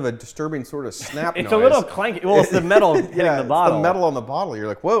make kind of a disturbing sort of snap noise. It's a little clanky. Well, it's the metal hitting Yeah, the it's bottle. the metal on the bottle. You're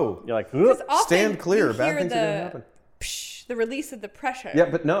like, whoa. You're like, Because "Ugh." often Stand clear. you Bad hear things are gonna happen. the release of the pressure. Yeah,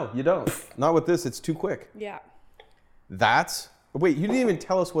 but no, you don't. Not with this. It's too quick. Yeah. Wait, you didn't even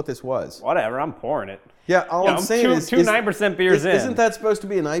tell us what this was. whatever. I'm pouring it. Yeah, all I'm saying is... two 9% beers in. Isn't that supposed to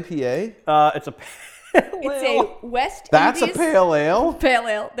be an IPA? It's a It's a West That's Indies a pale ale? pale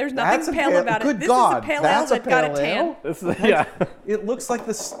ale. There's nothing That's a pale pale- about it. good This God, is a pale ale that's a that got a pale tan. ale? This is, yeah. It looks like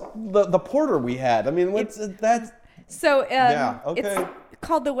the porter we had. I mean, that's... So Yeah, okay. it's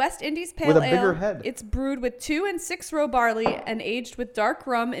called the West Indies Pale With a Ale. bigger head. It's brewed with 2 and 6 row barley and aged with dark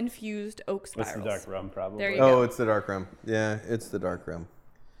rum infused oak That's spirals. the dark rum, probably. There you go. Oh, it's the dark rum. Yeah, it's the dark rum.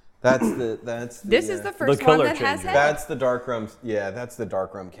 That's the This is the first The one color that has changer. head. That's the dark rum. Yeah, that's the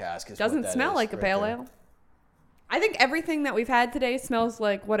dark rum cask. Is what Doesn't that smell is like a right pale there. ale. I think everything that we've had today smells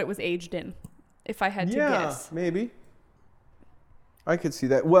like what it was aged in, if I had to guess. Yeah, maybe. I could see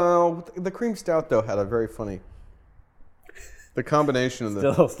that. Well, the cream stout though had a very funny. The combination of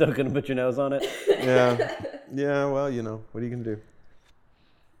the Still gonna put your nose on it? yeah. Well, you know, what are you gonna do?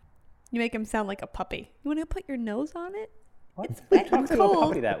 You make him sound like a puppy. You want to put your nose on it? What? It's wet and Talk to a cold.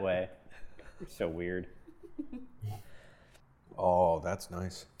 puppy that way. You're so weird. Oh, that's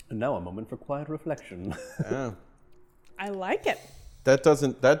nice. And now a moment for quiet reflection. Yeah. I like it. That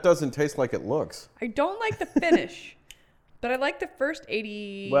doesn't taste like it looks. I don't like the finish, but I like the first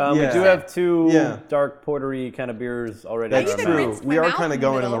 80. Well, Yeah. we do have two Yeah. dark portery kind of beers already. That's in our even true. mouth. rinsed We my are mouth kind in of the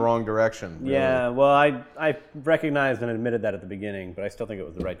going in the middle. wrong direction. Really. Yeah, well, I recognized and admitted that at the beginning, but I still think it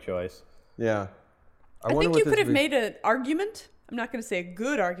was the right choice. Yeah. I think you could have made an argument. I'm not going to say a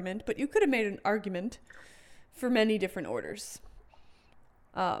good argument, but you could have made an argument for many different orders.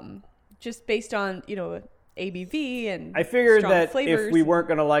 Just based on, ABV and I figured strong that flavors. if we weren't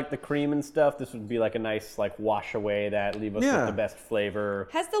going to like the cream and stuff, this would be like a nice like wash away that, leave us Yeah. with the best flavor,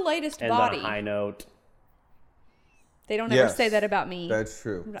 has the lightest end body. on a high note. They don't ever Yes, say that about me. That's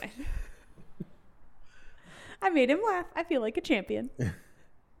true. Right. I made him laugh. I feel like a champion.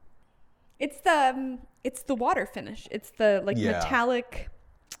 It's the water finish. It's the metallic.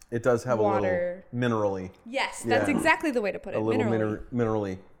 It does have water. A little minerally. Yes, that's exactly the way to put it. A little minerally.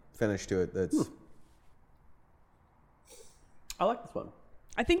 minerally finish to it. That's. I like this one.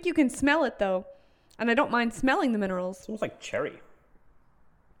 I think you can smell it though, and I don't mind smelling the minerals. It's almost like cherry.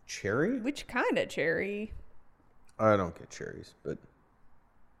 Cherry? Which kind of cherry? I don't get cherries, but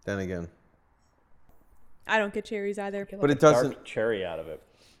then again. I don't get cherries either. But it doesn't. Dark cherry out of it.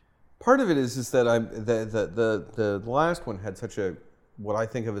 Part of it is that the last one had such a what I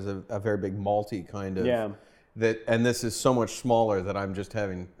think of as a very big malty kind of and this is so much smaller that I'm just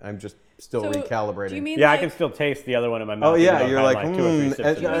still recalibrating. Do you mean I can still taste the other one in my mouth. Oh yeah, you're like 2 or 3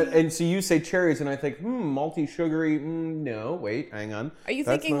 sips. and so you say cherries, and I think malty, sugary. No, wait, hang on. Are you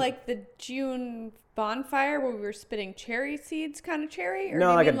thinking like the June bonfire where we were spitting cherry seeds kind of cherry? Or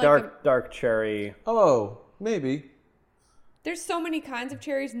No, like a dark cherry. Oh, maybe. There's so many kinds of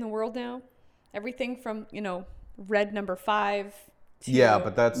cherries in the world now. Everything from red number 5. Yeah,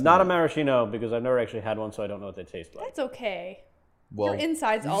 but that's not a maraschino because I've never actually had one, so I don't know what they taste like. That's okay. Well, your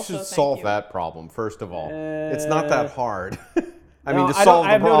insides also. You should solve that problem first of all. It's not that hard. I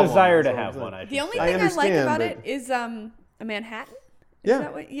have no desire to have one. The only thing I like about it is a Manhattan.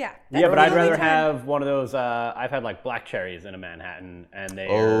 Yeah, but I'd rather have one of those. I've had like black cherries in a Manhattan, and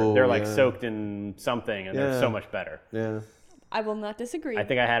they're like soaked in something, and they're so much better. Yeah, I will not disagree. I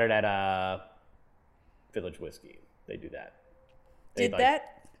think I had it at Village Whiskey. They do that. Did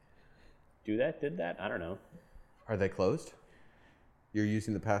that? I don't know. Are they closed? You're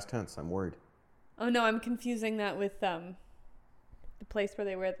using the past tense. I'm worried. Oh no, I'm confusing that with the place where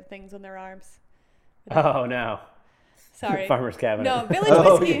they wear the things on their arms. Oh no. Sorry. Farmer's Cabinet. No,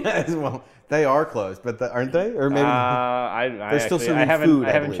 Village Whiskey. Yes, well, they are closed, but aren't they? Or maybe they're still serving food.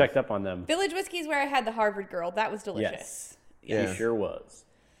 I haven't checked up on them. Village Whiskey is where I had the Harvard Girl. That was delicious. Yes. Yeah. It sure was.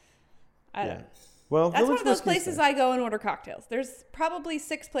 I don't know. Well, that's Village one of those Whiskey's places I go and order cocktails. There's probably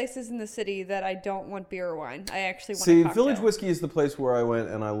 6 places in the city that I don't want beer or wine. I actually want a cocktail. Village Whiskey is the place where I went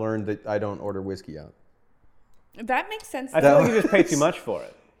and I learned that I don't order whiskey out. That makes sense. I feel like you just pay too much for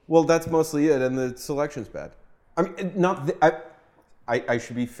it. Well, that's mostly it, and the selection's bad. I mean, I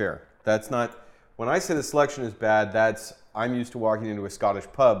should be fair. That's not when I say the selection is bad. I'm used to walking into a Scottish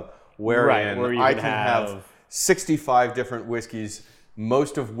pub where I can have 65 different whiskeys,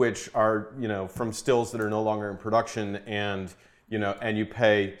 most of which are from stills that are no longer in production, and you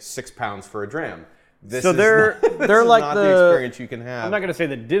pay £6 for a dram. They're like not the experience you can have. I'm not going to say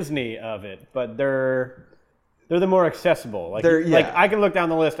the Disney of it, but they're the more accessible. Like I can look down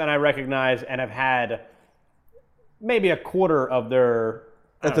the list and I recognize and have had maybe a quarter of their.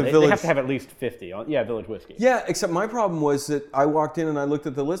 They have to have at least 50. Village Whiskey. Yeah, except my problem was that I walked in and I looked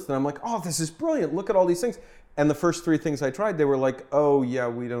at the list and I'm like, oh, this is brilliant. Look at all these things. And the first 3 things I tried, they were like, oh, yeah,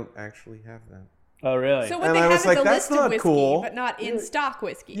 we don't actually have that. Oh, really? So what they have is a list of whiskey, but not in-stock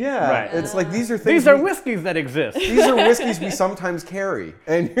whiskey. Yeah, right. It's like these are things. These are whiskeys that exist. These are whiskeys we sometimes carry.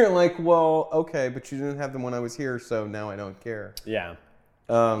 And you're like, well, okay, but you didn't have them when I was here, so now I don't care. Yeah.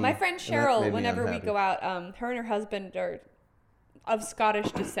 My friend Cheryl, whenever we go out, her and her husband are of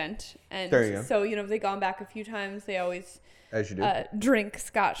Scottish descent. And so, they've gone back a few times. They always... As you do. Drink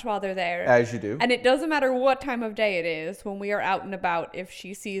scotch while they're there. As you do. And it doesn't matter what time of day it is when we are out and about. If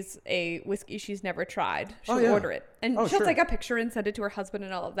she sees a whiskey she's never tried, she'll order it. And she'll take a picture and send it to her husband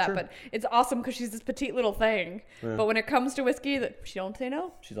and all of that. Sure. But it's awesome because she's this petite little thing. Yeah. But when it comes to whiskey, she don't say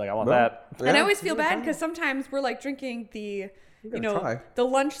no. She's like, I want that. Yeah. And I always feel bad because sometimes we're like drinking the... the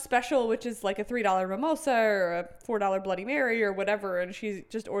lunch special, which is like a $3 mimosa or a $4 Bloody Mary or whatever, and she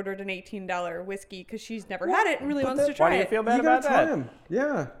just ordered an $18 whiskey because she's never had it and really wants to try it. Why do you feel bad about that? Him.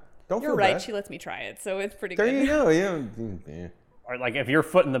 Yeah, don't You're feel right. bad. She lets me try it, so it's pretty good. There you go. Yeah. Or like if you're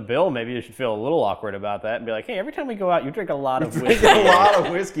footing the bill, maybe you should feel a little awkward about that and be like, hey, every time we go out, you drink a lot of whiskey. a lot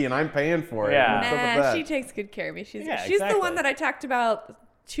of whiskey, and I'm paying for it. Yeah. Nah, she takes good care of me. She's the one that I talked about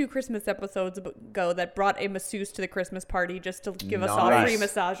 2 Christmas episodes ago that brought a masseuse to the Christmas party just to give us all free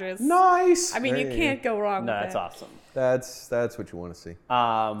massages. Nice. I mean, you can't go wrong with that. That's awesome. That's what you want to see.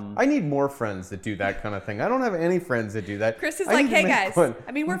 I need more friends that do that kind of thing. I don't have any friends that do that. Chris is like, hey guys,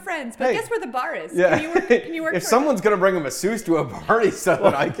 I mean, we're friends, but guess where the bar is? Yeah. Can you work if someone's going to bring a masseuse to a party so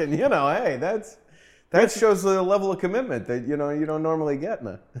that I can, hey, that shows the level of commitment that, you don't normally get.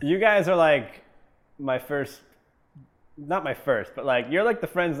 You guys are like my first... Not my first, but like you're like the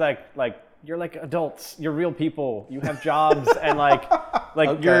friends that like you're like adults. You're real people. You have jobs and like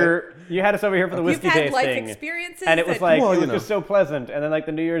okay. You had us over here for the whiskey tasting. You've had life experiences, and it was like it was just so pleasant. And then like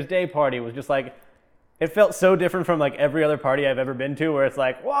the New Year's Day party was just like it felt so different from like every other party I've ever been to, where it's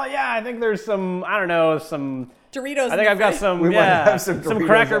like, well, yeah, I think there's some, I don't know, some Doritos. I think I've got some, We might have some Doritos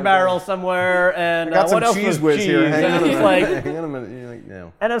Cracker out Barrel there. somewhere, and I got some what else cheese was whiz cheese? here. Hang on a And it's minute. like, Hang on a minute. You're like,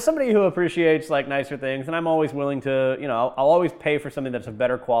 no. and as somebody who appreciates like nicer things, and I'm always willing to, I'll always pay for something that's of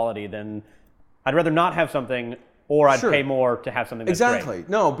better quality than, I'd rather not have something, or I'd Sure. pay more to have something that's Exactly. great.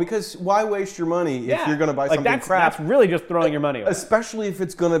 No, because why waste your money if Yeah. you're going to buy like something crap? That's really just throwing your money away. Especially if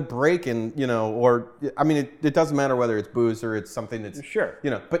it's going to break and, or, I mean, it doesn't matter whether it's booze or it's something that's, Sure.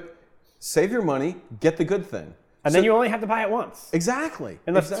 But save your money, get the good thing. And then you only have to buy it once. Exactly.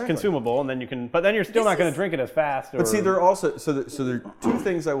 Unless exactly. it's consumable, and then you can, but then you're still not going to drink it as fast. Or, But see, there are also, so there are two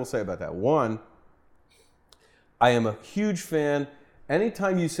things I will say about that. One, I am a huge fan.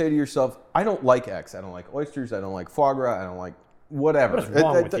 Anytime you say to yourself, I don't like X, I don't like oysters, I don't like foie gras, I don't like whatever. What is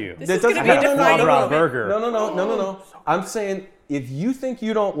wrong with you? This is gonna be a Foie defining gras moment. burger. No. I'm saying if you think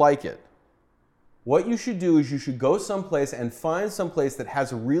you don't like it, what you should do is you should go someplace and find someplace that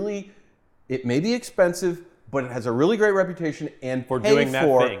has a really, it may be expensive, but it has a really great reputation and For pay doing that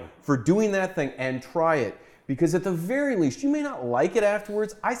thing. for doing that thing and try it. Because at the very least, you may not like it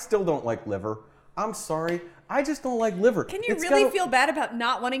afterwards. I still don't like liver. I'm sorry. I just don't like liver. Can you It's really gotta- feel bad about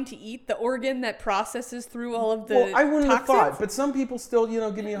not wanting to eat the organ that processes through all of the Well, I wouldn't have toxins? thought, but some people still,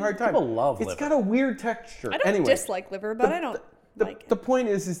 give me a hard time. People love It's liver. got a weird texture. I don't anyway, dislike liver, but I don't like the it. point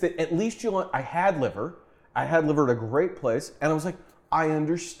is that at least I had liver. I had liver at a great place, and I was like, I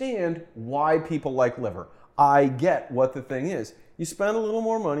understand why people like liver. I get what the thing is. You spend a little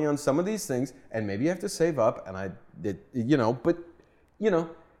more money on some of these things, and maybe you have to save up. And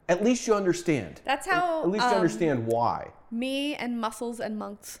at least you understand. That's how At least you understand why. me and mussels and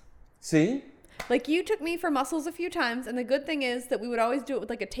monks. See? Like, you took me for mussels a few times, and the good thing is that we would always do it with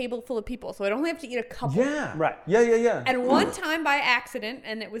like a table full of people, so I'd only have to eat a couple. Yeah. Right. Yeah. And one time by accident,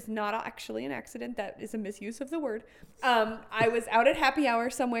 and it was not actually an accident, that is a misuse of the word, I was out at happy hour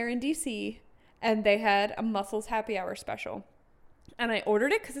somewhere in DC, and they had a mussels happy hour special. And I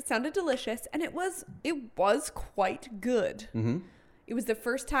ordered it because it sounded delicious, and it was quite good. Mm-hmm. It was the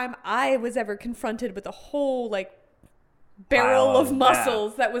first time I was ever confronted with a whole like barrel Pile of of-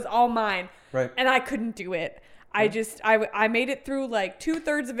 mussels that was all mine. Right. And I couldn't do it. I made it through like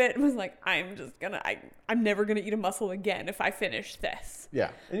 2/3 of it and was like, I'm never gonna eat a mussel again if I finish this.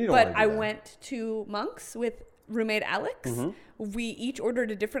 Yeah. And you don't But wanna do I that. went to Monk's with roommate Alex. Mm-hmm. We each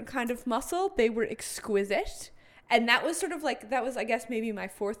ordered a different kind of mussel. They were exquisite. And that was I guess maybe my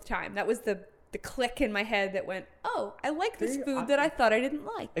fourth time. That was the click in my head that went, oh, I like this food that I thought I didn't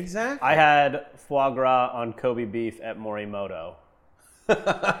like. Exactly. I had foie gras on Kobe beef at Morimoto.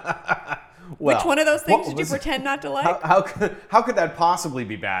 Well, Which one of those things what did you was- pretend not to like? How could that possibly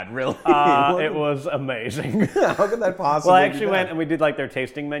be bad, really? It was amazing. How could that possibly Well, I be actually bad? went and we did like their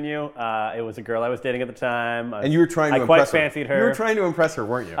tasting menu. It was a girl I was dating at the time. And you were trying to I impress quite her. fancied her. You were trying to impress her,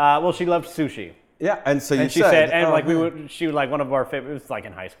 weren't you? Well, she loved sushi. yeah, and so you And she said, and oh, like man. she was like one of our favorite. It was like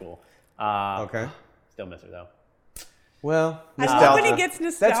in high school. Okay. Still miss her though. Well, I nostalgia. love when he gets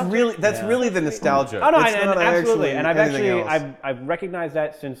nostalgic. That's really the nostalgia. Oh no, It's and not absolutely. And I've anything actually else. I've recognized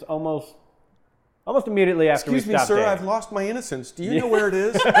that since almost immediately after Excuse we me, stopped sir. dating. I've lost my innocence. Do you know where it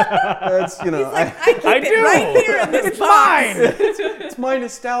is? That's I keep I it do. right here in this It's box. mine. it's my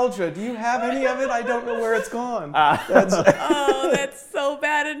nostalgia. Do you have any of it? I don't know where it's gone. Oh, that's so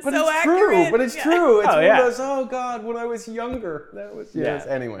bad and But so it's accurate. true. But it's Yeah. true. It's Oh, one yeah. of those. Oh God, when I was younger, that was yes.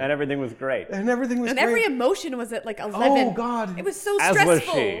 Yeah. Anyway, And everything was great. and everything was And great. every emotion was at like 11. Oh God. It was so As stressful. was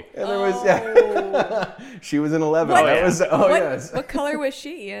she. And there was she was in 11. What- That yeah. was yes. What color was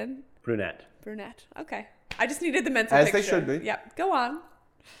she, Ian? Brunette. Brunette. Okay. I just needed the mental As picture. they should be. Yep. Go on.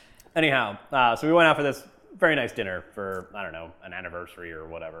 Anyhow, so we went out for this very nice dinner for, I don't know, an anniversary or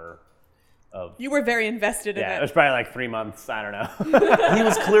whatever. You were very invested in Yeah, it it. was probably like 3 months. I don't know. He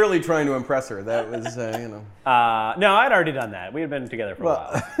was clearly trying to impress her. That was No, I'd already done that. We had been together for a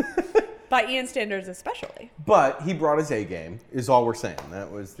while. By Ian standards, especially. But he brought his A game. Is all we're saying.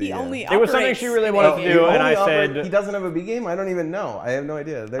 That was the. He only It was something operates she really in wanted A to game. do, and I said, he doesn't have a B game. I don't even know. I have no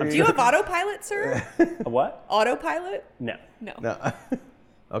idea. There Do you have autopilot, sir? A what? Autopilot? No. No. No.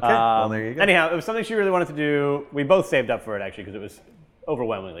 Okay. Well, there you go. Anyhow, it was something she really wanted to do. We both saved up for it, actually, because it was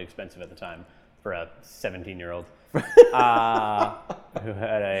overwhelmingly expensive at the time for a 17-year-old who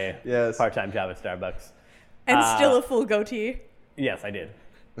had a Yes. part-time job at Starbucks. And still a full goatee. Yes, I did.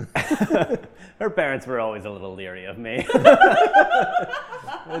 Her parents were always a little leery of me,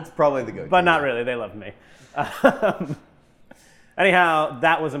 It's probably the go. but not really. They loved me. Anyhow,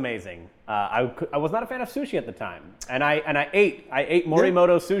 that was amazing. I was not a fan of sushi at the time, and I ate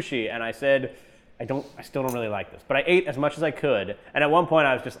Morimoto sushi, and I said, I still don't really like this. But I ate as much as I could, and at one point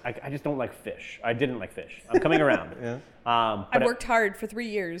I just don't like fish. I didn't like fish. I'm coming around. Yeah. I worked hard for 3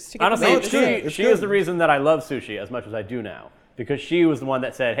 years to get Honestly, to say she is the reason that I love sushi as much as I do now, because she was the one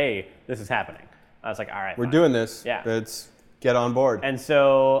that said, "Hey, this is happening." I was like, "All right, We're fine." doing this. Yeah. Let's get on board. And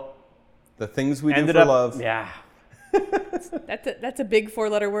so The things we do ended for up, love. yeah. That's a big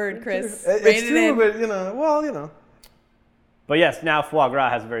 4-letter word, Chris. It's Rein it true, in. but you know. But yes, now foie gras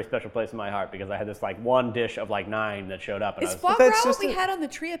has a very special place in my heart because I had this like one dish of like 9 that showed up. And Is I was, foie But that's gras what just we it. had on the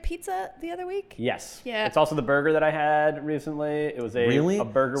Tria pizza the other week? yes. Yeah. It's also the burger that I had recently. It was a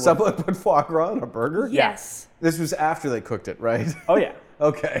burger with... Someone put foie gras on a burger? Yes. This was after they cooked it, right? Oh, yeah.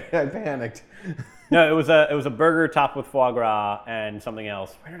 Okay, I panicked. No, it was a burger topped with foie gras and something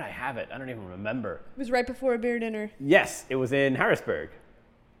else. Where did I have it? I don't even remember. It was right before a beer dinner. Yes, it was in Harrisburg.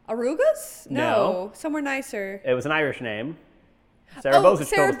 Arugas? No. Somewhere nicer. It was an Irish name. Sarah Bozich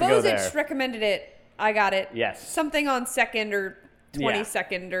Sarah told us to go there. Bozich recommended it. I got it. Yes. Something on 2nd or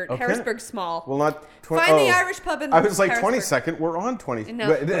 22nd or Okay. Harrisburg Small. Well, not Find the Irish pub in I was like Harrisburg. 22nd. We're on 20. No.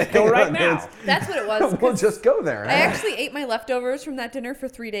 Let's go right now. That's what it was. We'll 'cause just go there. I actually ate my leftovers from that dinner for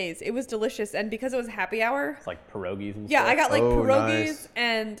 3 days. It was delicious, and because it was happy hour, It's like pierogies and yeah, stuff. I got like Oh, pierogies nice.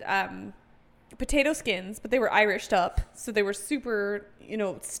 and potato skins, but they were Irished up, so they were super,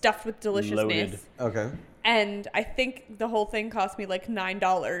 stuffed with deliciousness. Loaded. Okay. And I think the whole thing cost me like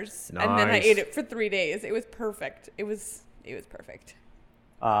 $9, and then I Nice. ate it for 3 days. It was perfect. It was perfect.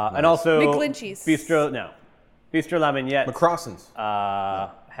 And also McGlinchey's. Bistro La Mignette McCrossins.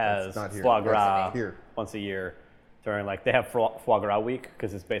 has That's not here. foie gras That's here. once a year during like they have foie gras week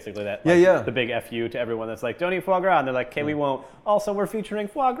because it's basically that Yeah. the big FU to everyone that's like don't eat foie gras and they're like okay we won't. Also we're featuring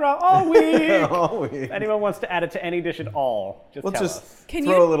foie gras all week. Oh, we- If anyone wants to add it to any dish at all, just We'll tell just us. Can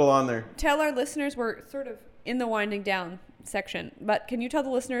throw you- a little on there. Tell our listeners, we're sort of in the winding down section, but can you tell the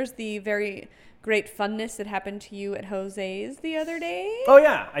listeners the very great funness that happened to you at Jose's the other day? Oh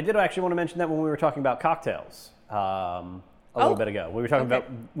yeah, I did actually want to mention that when we were talking about cocktails a little bit ago. We were talking Okay.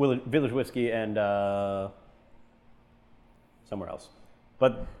 about Village Whiskey and somewhere else.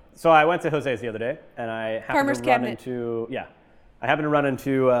 But so I went to Jose's the other day, and I happened Farmer's to run Cabinet. into I happened to run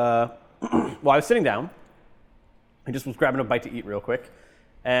into well, I was sitting down. I just was grabbing a bite to eat real quick,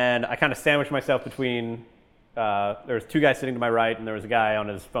 and I kind of sandwiched myself between. There was 2 guys sitting to my right, and there was a guy on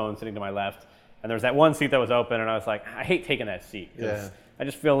his phone sitting to my left. And there was that one seat that was open, and I was like, I hate taking that seat. 'Cause Yeah. I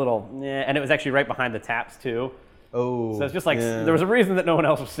just feel a little, and it was actually right behind the taps too. Oh. So it's just like yeah. there was a reason that no one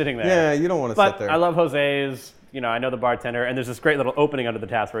else was sitting there. Yeah, you don't want to But sit there. I love Jose's. I know the bartender, and there's this great little opening under the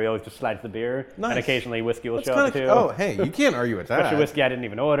taps where he always just slides the beer, Nice. and occasionally whiskey will That's show up kinda- too. Oh, hey, you can't argue with that. Especially whiskey I didn't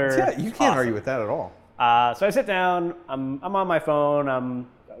even order. Yeah, you can't argue with that at all. So I sit down. I'm on my phone. I'm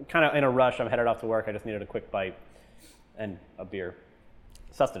kind of in a rush. I'm headed off to work. I just needed a quick bite and a beer.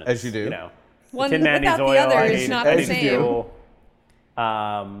 Sustenance. As you do. One Tin Man without needs the oil. other I is need- not I the need same. fuel.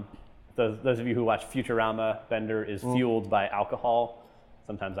 Those of you who watch Futurama, Bender is fueled by alcohol.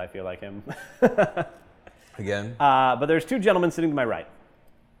 Sometimes I feel like him. Again. But there's 2 gentlemen sitting to my right,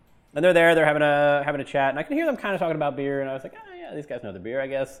 and they're there. They're having a chat, and I can hear them kind of talking about beer. And I was like, oh yeah, these guys know the beer, I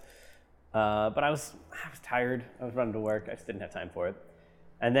guess. But I was tired. I was running to work. I just didn't have time for it.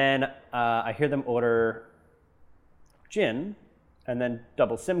 And then I hear them order gin and then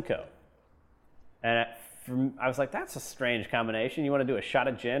double Simcoe. And I was like, that's a strange combination. You want to do a shot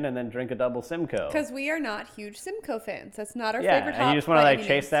of gin and then drink a double Simcoe? Because we are not huge Simcoe fans. That's not our Yeah, favorite and you just want by to any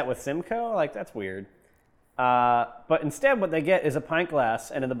chase means. that with Simcoe? Like, that's weird. But instead, what they get is a pint glass,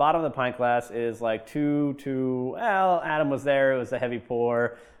 and in the bottom of the pint glass is like well, Adam was there. It was a heavy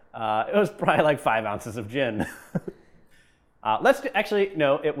pour. It was probably like 5 ounces of gin.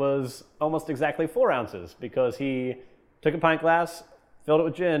 It was almost exactly 4 ounces because he took a pint glass, filled it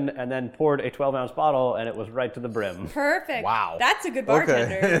with gin, and then poured a 12-ounce bottle, and it was right to the brim. Perfect. Wow. That's a good Okay.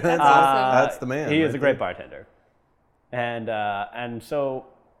 bartender. That's awesome. That's the man. He is right a great there. bartender. And so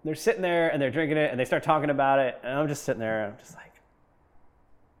they're sitting there and they're drinking it and they start talking about it, and I'm just sitting there. I'm just like,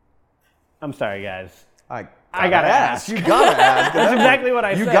 I'm sorry, guys. I gotta ask. You gotta ask. That's exactly what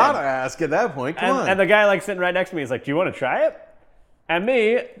I You said. gotta ask at that point. Come on. And the guy sitting right next to me is like, do you want to try it? And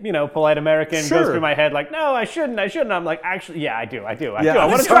me, polite American, Sure. goes through my head like, no, I shouldn't. I'm like, actually, yeah, I do. I Yeah,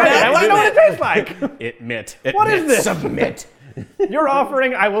 want to sorry, try it. I want to know what it tastes like. Admit. What is this? Submit. You're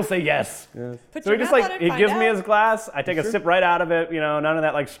offering, I will say yes. Put So your he just mouth on it, he find gives me out. his glass. I take a sip right out of it. None of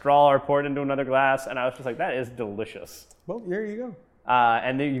that straw or pour it into another glass. And I was just like, that is delicious. Well, there you go.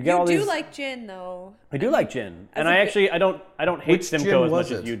 And then you get all You these. do like gin, though. I do like gin, and a I bit- actually I don't hate Which Simcoe gin as was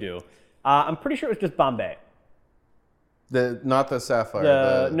much as it? you do. I'm pretty sure it was just Bombay. Not the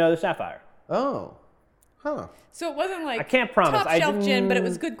sapphire. No, the Sapphire. Oh. Huh. So it wasn't like I can't promise. top I shelf gin, didn't- but it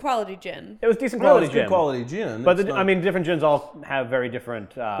was good quality gin. It was decent Well, quality it's gin. good quality gin. But It's not- I mean, different gins all have very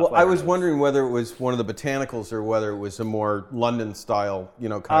different. well, I was wondering whether it was one of the botanicals or whether it was a more London style,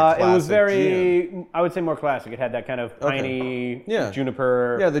 kind of classic it was gin. very, I would say, more classic. It had that kind of piney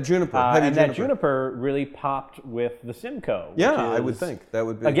juniper. Yeah, the juniper, heavy and juniper. that juniper really popped with the Simcoe. Yeah, which I would is, think that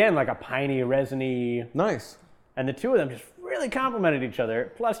would be again like a piney, resiny. nice. And the two of them just really complemented each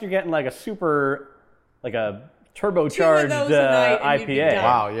other. Plus, you're getting like a turbocharged those a night and you'd be IPA. done.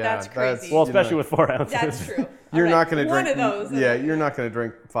 Wow, yeah, That's crazy. Well, especially with 4 ounces. That's true. You're All not right, going to one drink of those. Yeah, you're not going to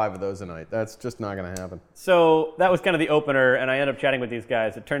drink 5 of those a night. That's just not going to happen. So that was kind of the opener, and I ended up chatting with these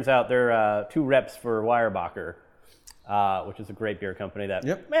guys. It turns out they're 2 reps for Weyerbacher, which is a great beer company that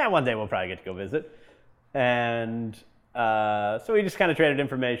one day we'll probably get to go visit. And so we just kind of traded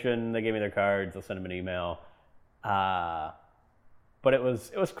information. They gave me their cards. I'll send them an email. But it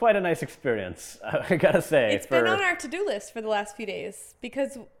was quite a nice experience, I gotta say. It's been on our to-do list for the last few days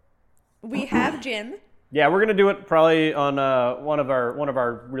because we have gin. Yeah, we're gonna do it probably on one of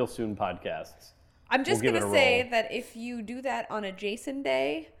our real soon podcasts. I'm just We'll give gonna it a say roll. that if you do that on a Jason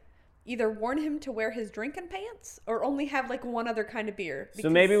day, either warn him to wear his drinking pants or only have like one other kind of beer. So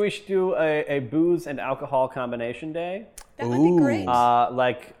maybe we should do a booze and alcohol combination day. That would be great.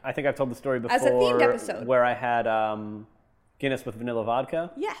 Like I think I've told the story before, As a themed episode. where I had Guinness with vanilla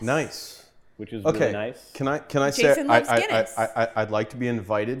vodka, Yes. Nice. which is Okay. really nice. Can I say Jason loves Guinness. I'd like to be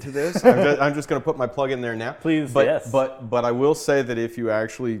invited to this. I'm just going to put my plug in there now. Please, but, yes. But I will say that if you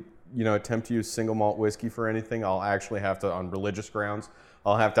actually attempt to use single malt whiskey for anything, I'll actually have to, on religious grounds,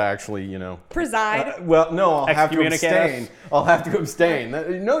 I'll have to actually Preside. well, no, I'll have to Excommunicate abstain. us? I'll have to abstain.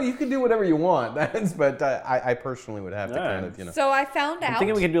 No, you can do whatever you want. But I personally would have to kind of So I found I'm out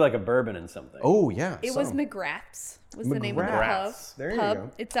thinking we could do like a bourbon and something. Oh yeah. it was some. McGrath's was the name of the pub. McGrath's. There you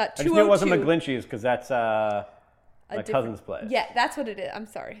go. It's at I 202. just knew it wasn't McGlinchey's because that's my different- cousin's place. Yeah, that's what it is. I'm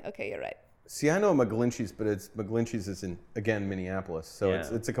sorry. Okay, you're right. See, I know McGlinchey's, but McGlinchey's is in Minneapolis, so Yeah.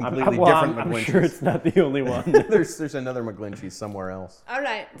 it's a I'm- completely well, different I'm McGlinchey's. sure it's not the only one. there's another McGlinchey's somewhere else. All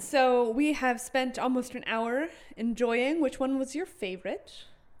right, so we have spent almost an hour enjoying. Which one was your favorite?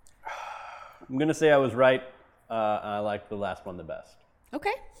 I'm gonna say I was right. I liked the last one the best.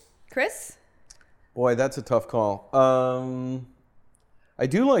 Okay, Chris. Boy, that's a tough call. I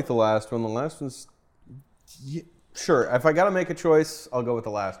do like the last one. The last one's sure. If I got to make a choice, I'll go with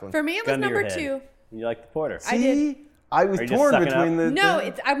the last one. For me, it was Gun to your number head. 2. You like the porter? I did. See, I was Are you just torn sucking between up? the No,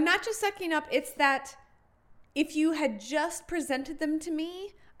 the- I'm not just sucking up. It's that if you had just presented them to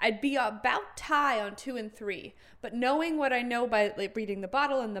me, I'd be about tie on 2 and 3. But knowing what I know by like reading the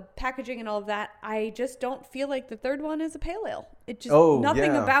bottle and the packaging and all of that, I just don't feel like the third one is a pale ale. It just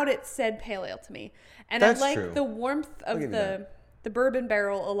nothing yeah. about it said pale ale to me. And That's I like true. the warmth of give you that. the bourbon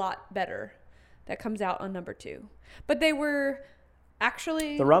barrel a lot better that comes out on number 2. But they were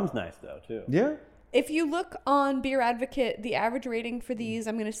actually The rum's nice though too. yeah. if you look on Beer Advocate, the average rating for these,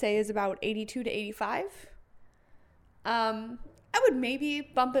 I'm going to say, is about 82 to 85. I would maybe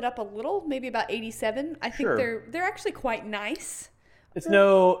bump it up a little, maybe about 87. I think Sure. they're actually quite nice. It's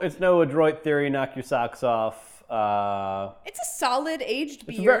no Adroit Theory, knock your socks off. It's a solid aged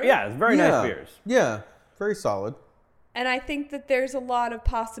It's beer. it's very nice beers. Yeah, very solid. And I think that there's a lot of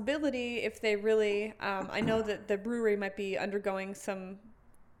possibility if they really, I know that the brewery might be undergoing some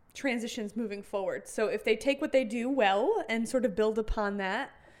transitions moving forward. So if they take what they do well and sort of build upon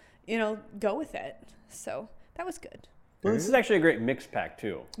that, go with it. So that was good. Well, this is actually a great mix pack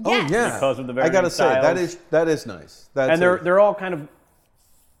too. Yes. Oh yeah. Because of the I gotta varying say styles. that is nice. That's And they're all kind of,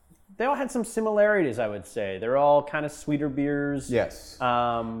 they all had some similarities, I would say. They're all kind of sweeter beers. yes.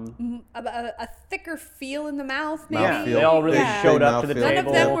 A thicker feel in the mouth, maybe. Yeah, Mouthfeel. they all really Yeah. showed Big up to the mouthfeel. None table.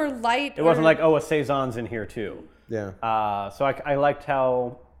 of them were light. It wasn't like, oh, a Saison's in here too. Yeah. So I liked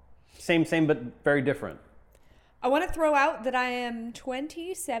how same but very different. I want to throw out that I am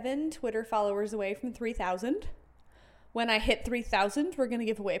 27 Twitter followers away from 3,000. When I hit 3,000, we're going to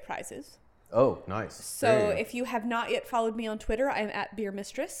give away prizes. Oh, nice. So There you go. if you have not yet followed me on Twitter, I'm at Beer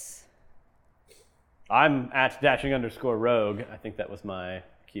Mistress. I'm at _rogue. I think that was my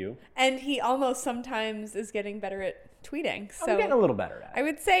cue. And he almost sometimes is getting better at tweeting. So I'm getting a little better at it. I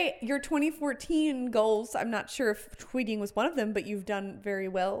would say your 2014 goals, I'm not sure if tweeting was one of them, but you've done very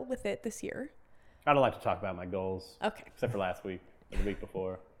well with it this year. I don't like to talk about my goals. Okay. Except for last week or the week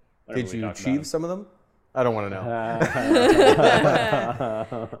before. Whenever Did we you talked about achieve them. some of them? I don't want to know.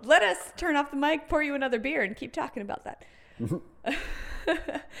 Let us turn off the mic, pour you another beer, and keep talking about that.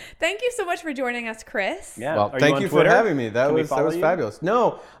 Thank you so much for joining us, Chris. Yeah. Well, Are thank on you Twitter? for having me. That Can we was follow you? fabulous.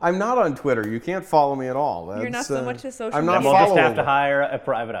 No, I'm not on Twitter. You can't follow me at all. You're not so much a social I'm media. not Then we'll just have to followable. hire a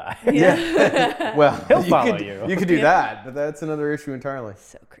private eye. Yeah. Well, He'll follow you. You could do that, but that's another issue entirely.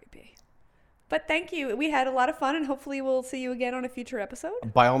 So creepy. But thank you. We had a lot of fun, and hopefully we'll see you again on a future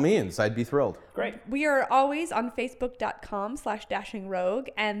episode. By all means, I'd be thrilled. Great. We are always on facebook.com/dashingrogue,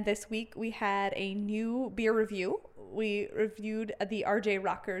 and this week we had a new beer review. We reviewed the RJ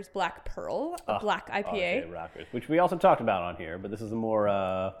Rockers Black Pearl, a black IPA. RJ Rockers, which we also talked about on here, but this is a more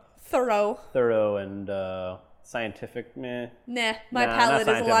Thorough. thorough and scientific. Meh. Nah, my Nah, palate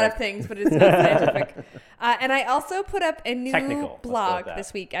not is a lot of scientific. things, but it's not scientific. And I also put up a new Technical, let's go blog with that.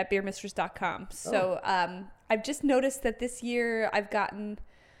 this week at beermistress.com. So I've just noticed that this year I've gotten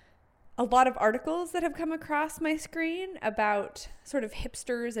a lot of articles that have come across my screen about sort of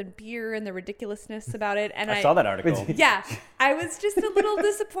hipsters and beer and the ridiculousness about it. And I saw that article. Yeah, I was just a little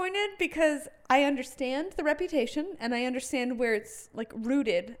disappointed because I understand the reputation and I understand where it's like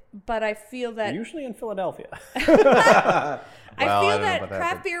rooted, but I feel that Usually in Philadelphia. I Well, I feel don't know that about that,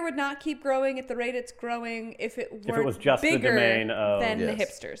 craft but- beer would not keep growing at the rate it's growing if it weren't was just the bigger domain of- than the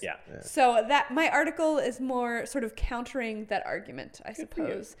Yes. hipsters. Yeah. So that my article is more sort of countering that argument, I for you.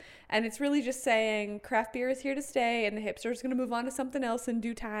 suppose. And it's really just saying craft beer is here to stay and the hipster is going to move on to something else in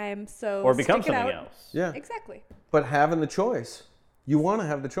due time. So Or become stick it something out. else. Yeah. Exactly. But having the choice. You want to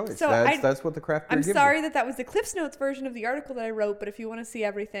have the choice. So that's what the craft beer I'm gives sorry you. that was the Cliffs Notes version of the article that I wrote, but if you want to see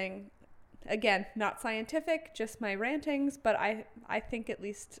everything, again, not scientific, just my rantings, but I think at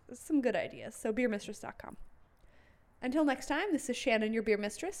least some good ideas. So beermistress.com. Until next time, this is Shannon, your beer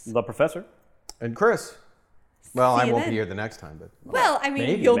mistress. The professor. And Chris. Well, See I you won't then. be here the next time, but Well, I mean,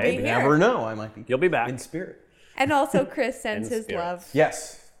 Maybe, you'll maybe. be you here. never know. I might be You'll be back. in spirit. And also, Chris sends In his spirit. love.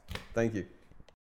 Yes. Thank you.